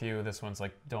down with you. This one's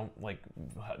like, don't like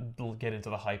get into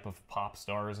the hype of pop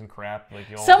stars and crap. Like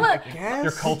you'll,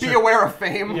 your culture. Be aware of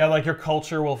fame. Yeah, like your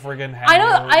culture will friggin' have I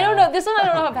you, don't know. This one I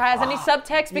don't know if it has any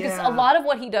subtext, because Yeah. a lot of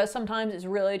what he does sometimes is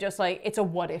really just like it's a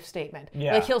what if statement.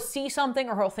 Yeah. Like he'll see something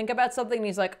or he'll think about something and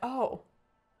he's like, oh,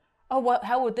 what?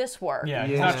 How would this work? Yeah,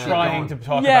 he's Yeah. not trying to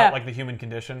talk Yeah. about like the human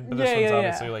condition, but this Yeah, one's yeah,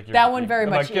 obviously yeah. like That one very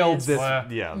about much guilds. is.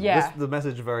 Yeah. The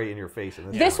message is very in your face.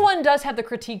 In This one does have the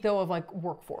critique though of like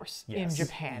workforce in Yes.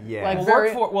 Japan. Yeah. Like Well, very,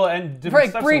 and different very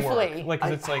steps of briefly. work. Like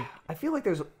 'cause it's like I feel like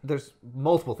there's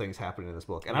multiple things happening in this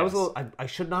book, and Yes. I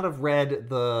should not have read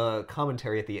the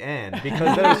commentary at the end,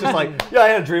 because then it's just like, yeah, I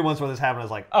had a dream once where this happened. I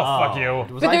was like, Oh, fuck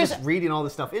you. Was But I there's- just reading all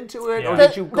this stuff into it, Yeah. or the,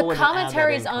 did you go the in and add that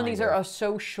commentaries in, on kind these of? are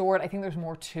so short. I think there's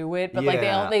more to it, but like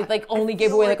Yeah. they like only I gave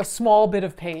feel away like- like a small bit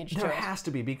of page to There it. has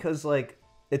to be, because like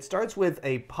it starts with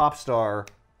a pop star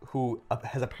who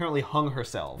has apparently hung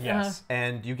herself. Yes.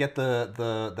 And you get the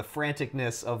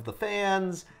franticness of the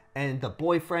fans and the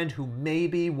boyfriend who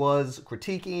maybe was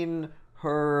critiquing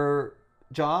her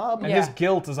job. and Yeah. his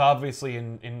guilt is obviously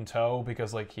in tow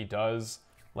because like he does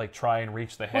like try and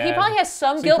reach the head. Well, he probably has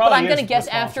some So he guilt, but probably I'm gonna is guess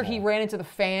after he responsible. ran into the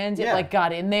fans, it Yeah. like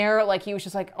got in there. Like he was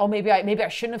just like, oh, maybe I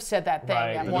shouldn't have said that thing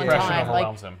Right, at the one depression time. Like,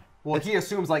 overwhelms him. Well, he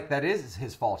assumes like that is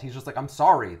his fault. He's just like, I'm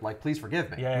sorry. Like, please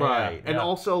forgive me. Yeah, Right, yeah, and yeah.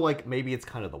 also like maybe it's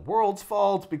kind of the world's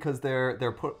fault because they're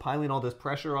piling all this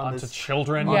pressure on onto this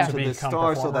children Yeah. to onto this become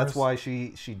star, so that's performers.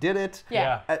 why she did it.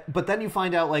 Yeah. But then you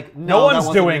find out like No that one's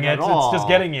wasn't doing at it. all. It's just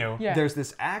getting you. Yeah. There's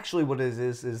this actually what it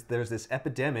is there's this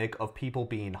epidemic of people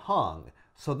being hung.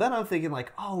 So then I'm thinking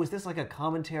like, oh, is this like a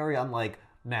commentary on like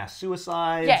mass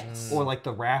suicides Yes. or like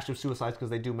the rash of suicides, because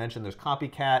they do mention there's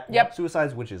copycat Yep.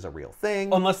 suicides, which is a real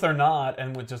thing. Unless they're not,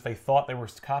 and with just they thought they were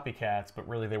copycats, but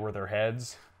really they were their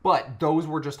heads. But those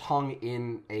were just hung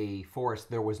in a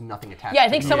forest. There was nothing attached. Yeah, I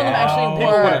think to some of them Yeah. actually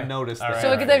People were. would have noticed. All that. right, So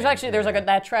all like, right. there's actually like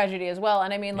that tragedy as well,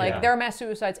 and I mean like Yeah. there are mass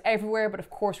suicides everywhere, but of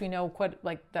course we know quite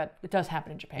like that it does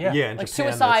happen in Japan. Yeah. Yeah, in like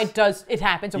Japan, suicide it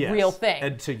happens, a Yes. real thing.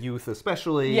 And to youth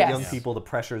especially, Yes. young Yes. people, the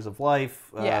pressures of life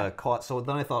Yeah. caught. So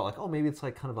then I thought like, oh, maybe it's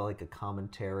like kind of like a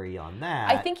commentary on that.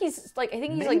 I think he's like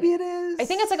maybe like it is. I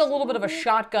think it's like a little bit of a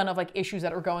shotgun of like issues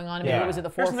that are going on, and maybe it was at the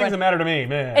There's some things forefront. that matter to me,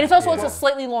 man. And it's also it's a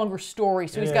slightly longer story,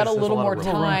 so It he's got a is. There's little a lot more of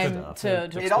room time for to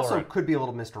It explore also it. could be a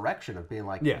little misdirection of being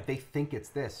like, Yeah. they think it's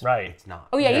this, Right. It's not.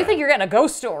 Oh yeah, you think you're getting a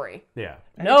ghost story? Yeah.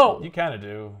 No, You kind of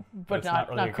do, but it's not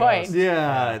really a quite. ghost.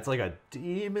 Yeah, it's like a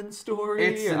demon story.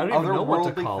 It's I an don't even know what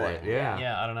to otherworldly call it. thing. Yeah.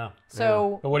 Yeah, I don't know.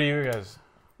 So But what do you guys?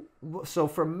 So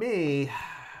for me,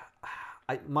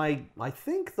 I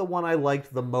think the one I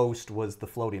liked the most was the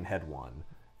floating head one,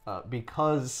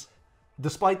 because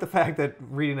despite the fact that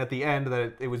reading at the end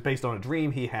that it was based on a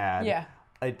dream he had, yeah,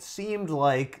 it seemed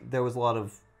like there was a lot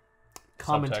of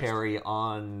commentary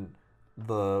on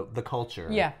the culture.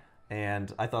 Yeah.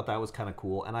 And I thought that was kind of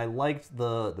cool. And I liked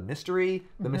the mystery,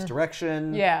 the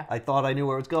misdirection. Yeah. I thought I knew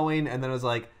where it was going, and then it was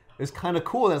like, it was kind of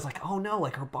cool that it's like, oh no,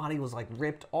 like her body was like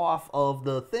ripped off of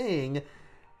the thing.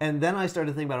 And then I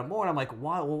started thinking about it more, and I'm like,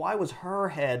 why was her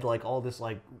head like all this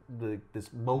like this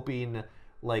moping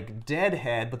like dead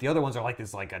head, but the other ones are like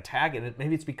this like attack, and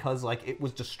maybe it's because like it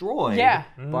was destroyed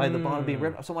by the body being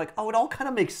ripped. So I'm like, oh, it all kind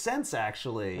of makes sense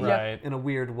actually, Right. in a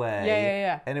weird way.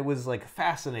 Yeah. And it was like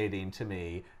fascinating to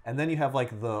me. And then you have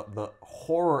like the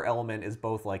horror element is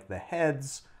both like the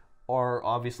heads are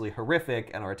obviously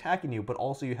horrific and are attacking you, but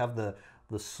also you have the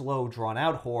slow,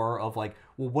 drawn-out horror of like,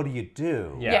 well, what do you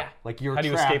do? Yeah. Like you're How do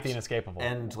you trapped, escape the inescapable?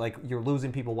 and like you're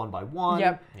losing people one by one.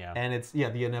 Yep. Yeah. And it's the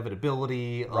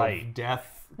inevitability Right. of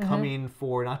death coming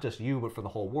for not just you but for the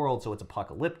whole world. So it's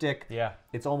apocalyptic. Yeah.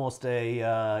 It's almost a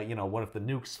what if the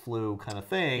nukes flew kind of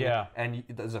thing. Yeah. And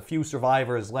there's a few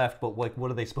survivors left, but like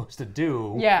what are they supposed to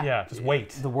do? Yeah. Yeah, just wait.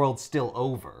 The world's still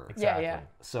over. Yeah.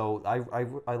 So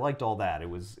I liked all that. It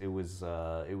was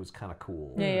kind of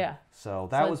cool. Yeah. So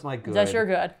that was my good. That's your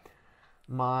good.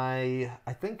 I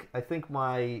think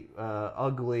my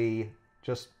ugly,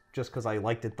 just because I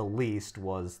liked it the least,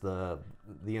 was the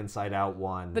Inside Out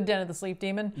one. The Den of the Sleep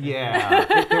Demon.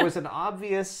 Yeah, there was an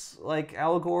obvious like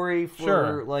allegory for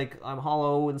Sure. like I'm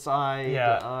hollow inside.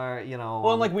 Yeah.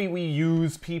 Well, and like we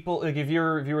use people. Like if you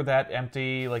were that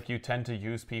empty, like you tend to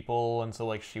use people, and so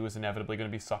like she was inevitably going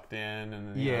to be sucked in,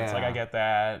 and it's like I get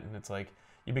that, and it's like.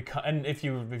 You become, and if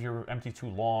you're empty too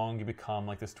long, you become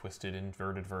like this twisted,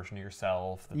 inverted version of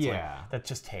yourself. That's like, that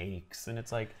just takes, and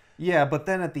it's like but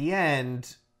then at the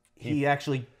end, he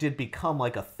actually did become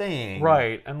like a thing,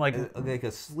 right, and like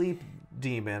a sleep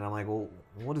demon. I'm like, well,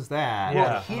 what is that? Yeah.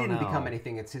 Well, he didn't become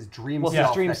anything. It's his dream Well, self.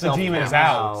 his dream that self the demon came is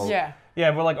out. Yeah.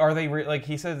 But like, are they like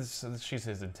he says she's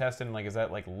his intestine? Like, is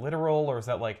that like literal, or is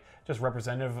that like just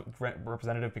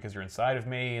representative because you're inside of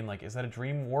me? And like, is that a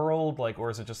dream world? Like, or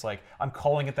is it just like I'm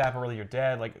calling it that, but really you're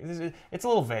dead? Like, it's a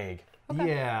little vague. Okay.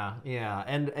 Yeah,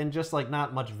 and just like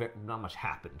not much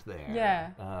happened there. Yeah.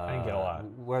 I didn't get a lot.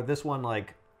 Where this one,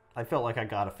 like, I felt like I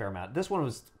got a fair amount. This one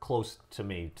was close to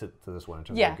me to this one in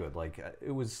terms of good. Like,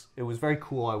 it was very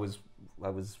cool. I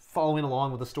was following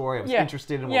along with the story. I was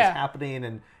interested in what was happening,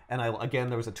 and again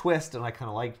there was a twist, and I kind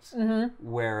of liked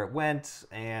where it went,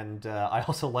 and I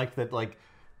also liked that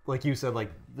like you said,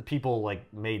 like the people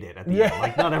like made it at the end.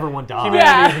 Like not everyone died.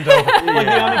 Humanity isn't over. Like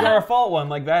the Amigara Fault one,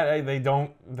 like that they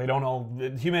don't all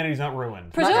humanity's not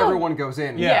ruined. Not everyone goes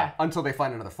in until they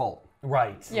find another fault.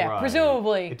 Right. Yeah, Right.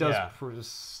 presumably. It does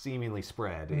seemingly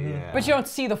spread. Yeah. But you don't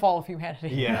see the fall of humanity.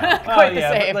 Yeah. Quite the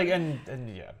same. But like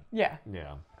and Yeah.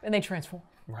 Yeah. And they transform.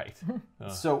 right.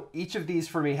 So each of these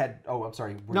for me had. Oh, I'm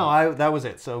sorry. No, that was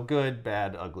it. So good,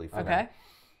 bad, ugly for me. Okay.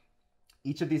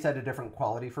 Each of these had a different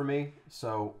quality for me.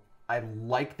 So I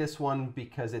like this one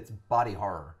because it's body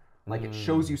horror. Like it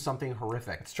shows you something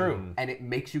horrific. It's true. And it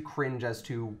makes you cringe as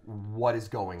to what is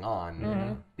going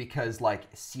on. Because like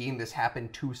seeing this happen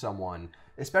to someone,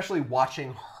 especially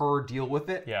watching her deal with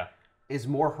it, is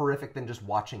more horrific than just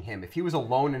watching him. If he was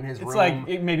alone in his room,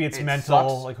 like maybe it's mental,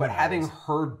 sucks, like who but having knows?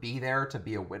 her be there to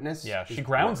be a witness, she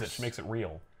grounds worse. it. She makes it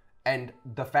real. And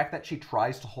the fact that she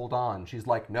tries to hold on, she's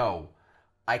like, "No,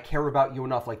 I care about you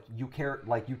enough. Like you care.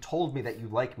 Like you told me that you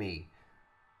like me."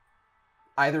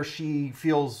 Either she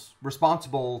feels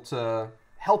responsible to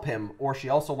help him, or she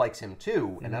also likes him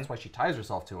too, and that's why she ties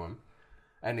herself to him,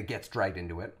 and it gets dragged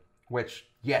into it. Which,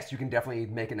 yes, you can definitely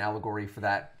make an allegory for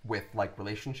that with like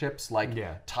relationships, like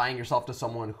tying yourself to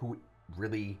someone who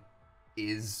really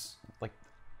is like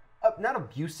not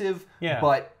abusive,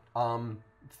 but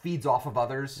feeds off of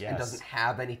others and doesn't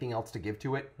have anything else to give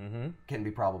to it. Can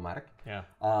be problematic. Yeah.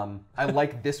 I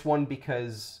like this one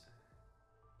because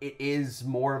it is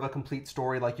more of a complete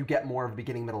story. Like you get more of a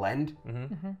beginning, middle, end.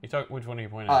 You talk. Which one are you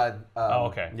pointing at? Oh,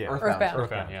 okay. Yeah.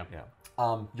 Earthbound. Yeah.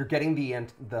 You're getting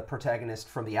the protagonist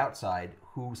from the outside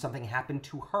who something happened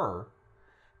to her,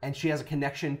 and she has a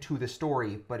connection to the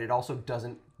story, but it also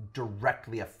doesn't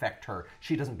directly affect her.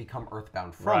 She doesn't become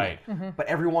earthbound from it. But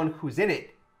everyone who's in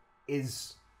it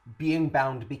is being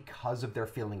bound because of their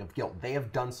feeling of guilt. They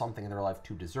have done something in their life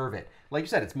to deserve it. Like you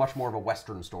said, it's much more of a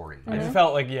Western story. It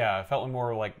felt like it felt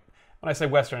more like when I say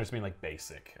Western, I just mean like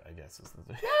basic. I guess is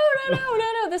the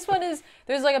No. This one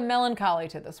there's like a melancholy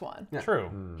to this one.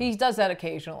 True. He does that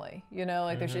occasionally,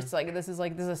 like there's just like this is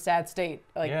a sad state,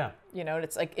 like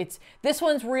it's like this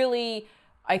one's really,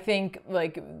 I think,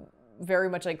 like very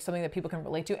much like something that people can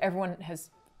relate to. Everyone has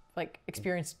like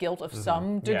experienced guilt of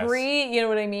some degree, you know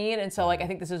what I mean? And so like I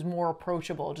think this is more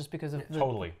approachable just because of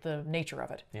the nature of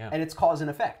it. Yeah. And it's cause and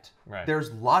effect. Right.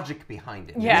 There's logic behind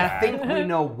it. Yeah. We think we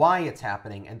know why it's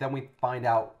happening, and then we find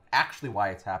out actually why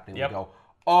it's happening. Yep. We go,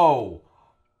 oh,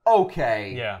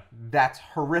 okay, Yeah. that's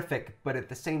horrific, but at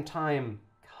the same time,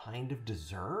 kind of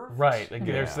deserved. Right. Like,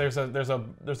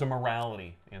 there's a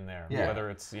morality in there. Yeah. Whether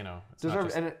it's it's not Deserve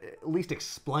just, and at least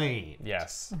explain.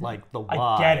 yes. Like the I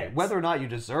why. get it. Whether or not you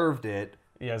deserved it.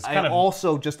 Yeah, it's I kind of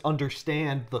also just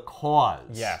understand the cause.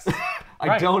 yes. I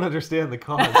Right. don't understand the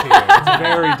cause here. It's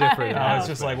very different. It's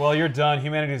just like, well, you're done.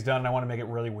 Humanity's done, and I want to make it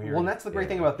really weird. Well, and that's the great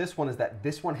thing about this one is that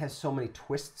this one has so many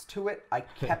twists to it. I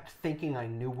kept thinking I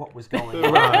knew what was going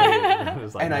on. Right. It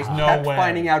was like, And I no kept way.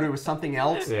 finding out it was something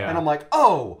else. Yeah. And I'm like,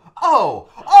 oh!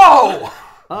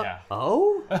 yeah.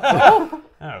 Oh?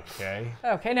 Okay.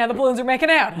 Okay, now the balloons are making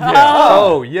out.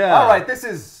 Oh, yeah. All right, this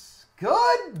is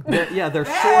good. They're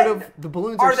Bad? sort of, the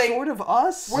balloons Are are they- sort of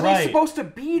us. Were Right. they supposed to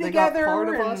be They got together? part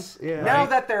of and us? Yeah. Now Right.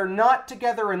 that they're not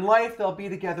together in life, they'll be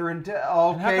together in death. How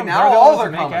Okay, come now they're the all ones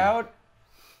they're that coming. make out?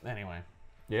 Anyway.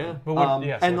 Yeah. But what,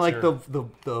 yeah, so And what's like your-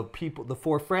 the people, the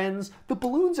four friends, the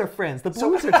balloons are friends. The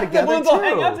balloons are together balloons too. all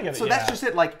hang out together. So that's just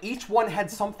it. Like each one had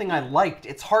something I liked.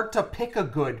 It's hard to pick a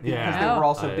good because they were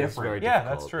all so It's different. very Yeah,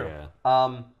 difficult, that's true.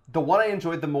 yeah. The one I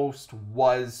enjoyed the most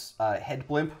was Head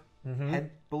Blimp,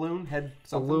 Head Balloon, Head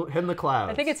something. Balloon, head in the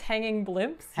clouds. I think it's hanging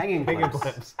blimps. Hanging Hanging Blimps.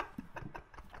 blimps.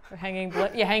 Or hanging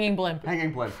blimp. Yeah, hanging blimp.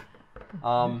 Hanging Blimp.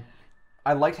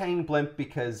 I liked Hanging Blimp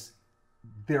because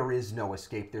there is no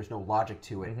escape. There's no logic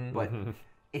to it, but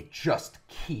it just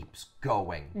keeps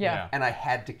going. Yeah. And I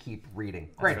had to keep reading.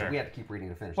 Granted, fair. we had to keep reading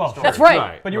to finish Well, the story. That's right.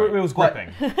 Right. But it was But-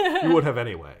 gripping. You would have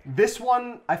anyway. This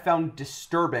one I found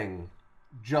disturbing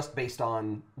just based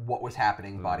on what was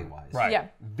happening body-wise. Right. Yeah.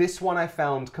 This one I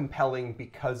found compelling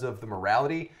because of the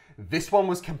morality. This one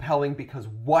was compelling because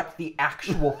what the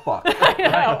actual fuck?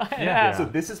 Yeah. So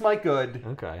this is my good.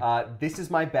 Okay. This is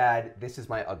my bad. This is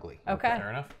my ugly. Okay. Fair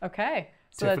enough. Okay.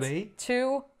 So Tiffany? that's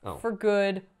 2 for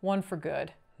good, 1 for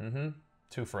good,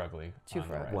 2 for ugly. 2 on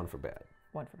for the ugly. right. 1 for bad.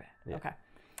 1 for bad.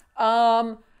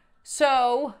 Okay.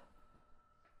 So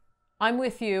I'm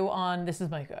with you on this is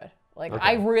my good. Like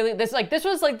I really this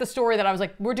was like the story that I was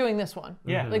like we're doing this one.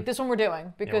 Yeah. Like this one we're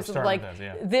doing because of, starting like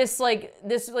with this,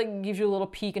 this gives you a little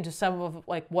peek into some of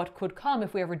like what could come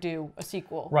if we ever do a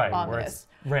sequel Right, on where this.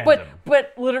 it's random.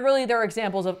 But literally there are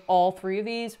examples of all 3 of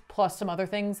these plus some other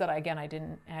things that I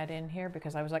didn't add in here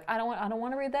because I was like I don't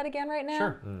want to read that again right now.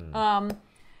 Sure.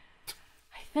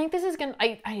 I think this is gonna.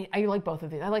 I like both of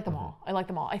these. I like them all. I like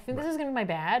them all. I think this is gonna be my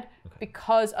bad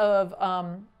because of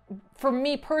for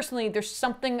me personally, there's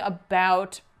something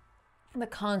about the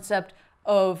concept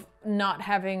of not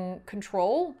having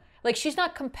control. Like she's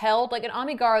not compelled. Like in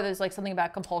Amigara, there's like something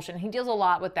about compulsion. He deals a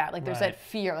lot with that. Like there's Right. that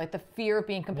fear, like the fear of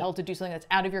being compelled to do something that's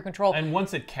out of your control. And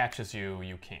once it catches you,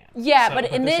 you can't. Yeah, So-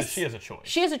 but in this, she has a choice.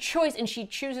 She has a choice, and she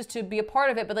chooses to be a part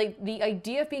of it. But like the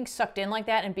idea of being sucked in like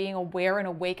that and being aware and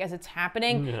awake as it's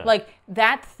happening, like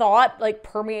that thought like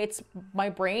permeates my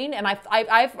brain. And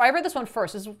I read this one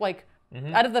first. This is like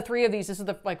out of the 3 of these, this is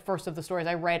the like first of the stories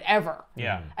I read ever.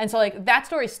 Yeah. And so like that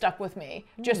story stuck with me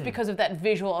just because of that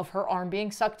visual of her arm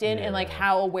being sucked in and like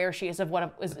how aware she is of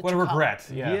what is What to a come. regret.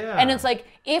 Yeah. And it's like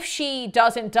if she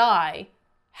doesn't die,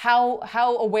 how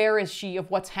aware is she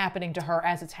of what's happening to her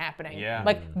as it's happening? Yeah.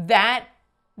 Like that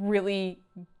really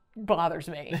bothers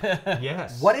me.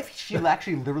 Yes. What if she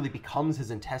actually literally becomes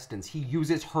his intestines? He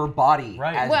uses her body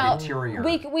Right. as Well, interior.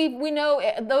 we know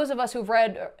those of us who've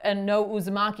read and know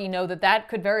Uzumaki know that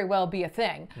could very well be a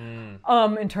thing,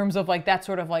 in terms of like that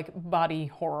sort of like body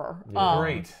horror.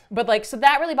 Great. But like so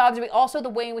that really bothers me. Also, the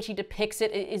way in which he depicts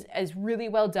it is really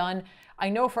well done. I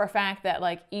know for a fact that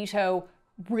like Ito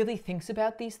really thinks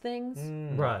about these things.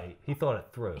 Right. He thought it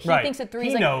through. He Right. thinks it through. He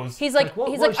He's like, knows. He's like, Like, what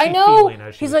he's was like, she I know. feeling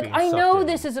as she He's was like, being I sucked know in?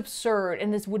 this is absurd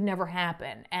and this would never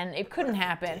happen and it couldn't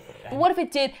happen. But what if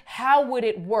it did? How would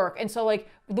it work? And so like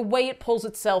the way it pulls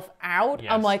itself out, I'm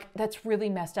Yes. like, that's really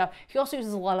messed up. He also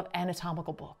uses a lot of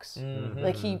anatomical books.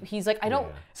 Like he's like, I don't.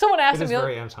 Someone asked It is him.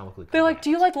 very anatomically They're like, correct. do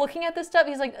you like looking at this stuff?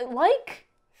 He's like,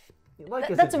 Like,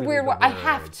 is that's it a really weird the word. I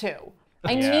have to.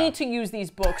 I Yeah. need to use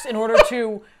these books in order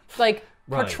to like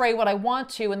Right. portray what I want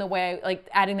to in the way like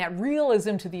adding that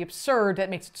realism to the absurd that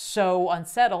makes it so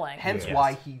unsettling. Hence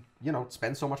why he,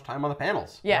 spends so much time on the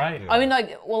panels. Yeah. Right. I mean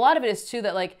like a lot of it is too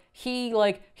that like he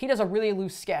does a really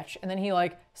loose sketch and then he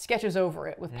like sketches over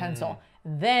it with pencil.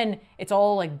 Then it's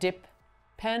all like dip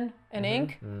pen and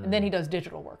ink, and then he does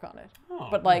digital work on it. Oh.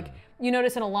 But like you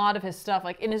notice in a lot of his stuff,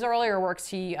 like in his earlier works,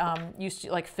 he used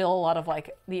to like fill a lot of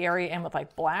like the area in with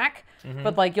like black.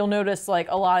 But like you'll notice like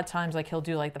a lot of times like he'll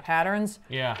do like the patterns.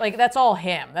 Yeah. Like that's all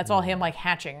him. That's all him like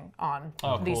hatching on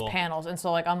these cool. panels. And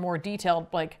so like on more detailed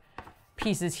like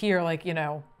pieces here, like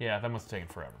Yeah, that must have taken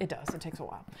forever. it does. It takes a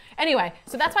while. Anyway,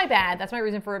 so that's my bad. That's my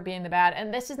reason for it being the bad.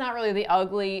 And this is not really the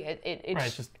ugly. It's Right,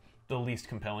 it's just the least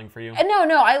compelling for you. and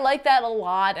no, I like that a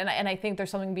lot, and I think there's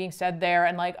something being said there,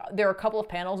 and like there are a couple of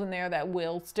panels in there that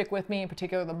will stick with me, in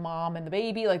particular the mom and the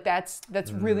baby. Like that's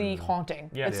really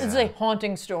haunting. Yeah. It's a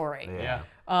haunting story. Yeah.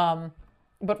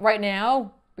 But right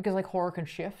now, because like horror can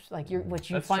shift, like what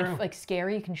you That's find true. like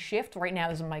scary can shift. Right now,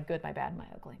 this is my good, my bad, my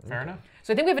ugly. Fair enough.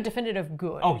 So I think we have a definitive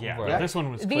good. Oh yeah, Right. this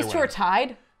one was. These clear two are winners.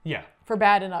 tied Yeah. for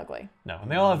bad and ugly. No,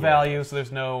 and they all have value, so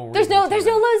there's no. There's no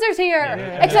losers here.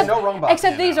 Yeah. Except, There's no wrong box.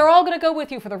 except these are all going to go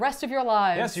with you for the rest of your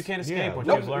lives. Yes, you can't escape Yeah, what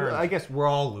nope, you've learned. I guess we're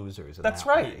all losers. In That's that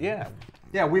right. way. Yeah.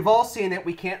 Yeah, we've all seen it.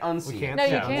 We can't unsee We can't. No,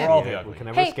 you yeah, can't. We're all the yeah, ugly. we can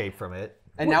never Hey. escape from it.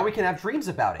 And now we can have dreams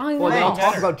about it. I Well, know. they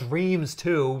talk about dreams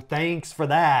too. Thanks for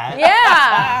that.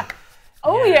 Yeah.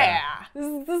 Oh Yeah.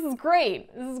 yeah. This is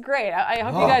great. This is great. I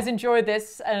hope you guys enjoyed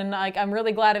this, and like I'm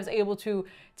really glad I was able to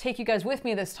take you guys with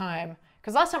me this time.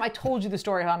 Because last time I told you the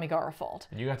story of Amigara Fault.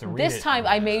 You got to read This it time and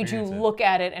I made you experience it. look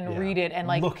at it and read it and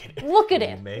like Look at it. Look at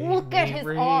it. made Look at me his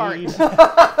read.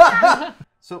 art.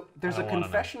 So there's a don't wanna know.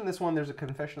 confession in this one. There's a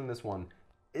confession in this one.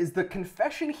 Is the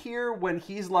confession here when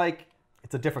he's like?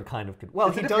 It's a different kind of. Well,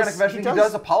 It's a he different does. kind of confession. He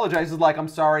does apologize. He's like, "I'm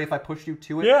sorry if I pushed you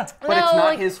to it." Yeah. But it's No, not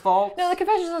like- his fault. No, the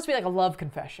confession is supposed to be like a love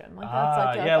confession. Like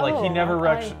that's like yeah, like he oh, never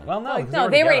I- well, no, like, because no,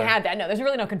 they already together. had that. No, there's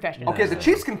really no confession. Okay, the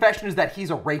chief's confession is that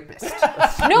he's a rapist.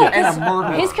 No, and a 'cause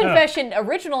murderer. his confession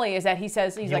originally is that he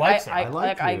says he's He like likes it. I I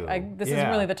like you. this Yeah. isn't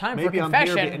really the time maybe for I'm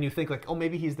confession. here, and you think like, oh,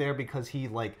 maybe he's there because he's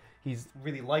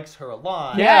really likes her a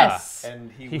lot. Yes.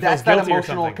 And he feels That's that guilty or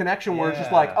emotional something. connection where it's just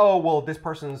Yeah. like, oh, well, this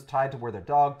person's tied to where their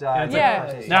dog died. it's This Yeah.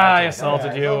 person's Nah, tied I to-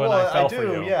 assaulted you Well, and I fell do, for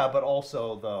you. Yeah, but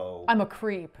also though. I'm a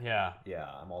creep. Yeah. Yeah,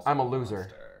 I'm also. I'm a loser.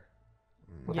 monster.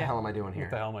 What the hell am I doing here?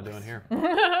 What the hell am I doing here?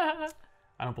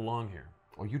 I don't belong here.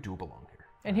 Oh, you do belong here.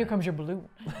 And here comes your balloon.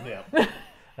 Yeah.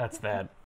 That's that.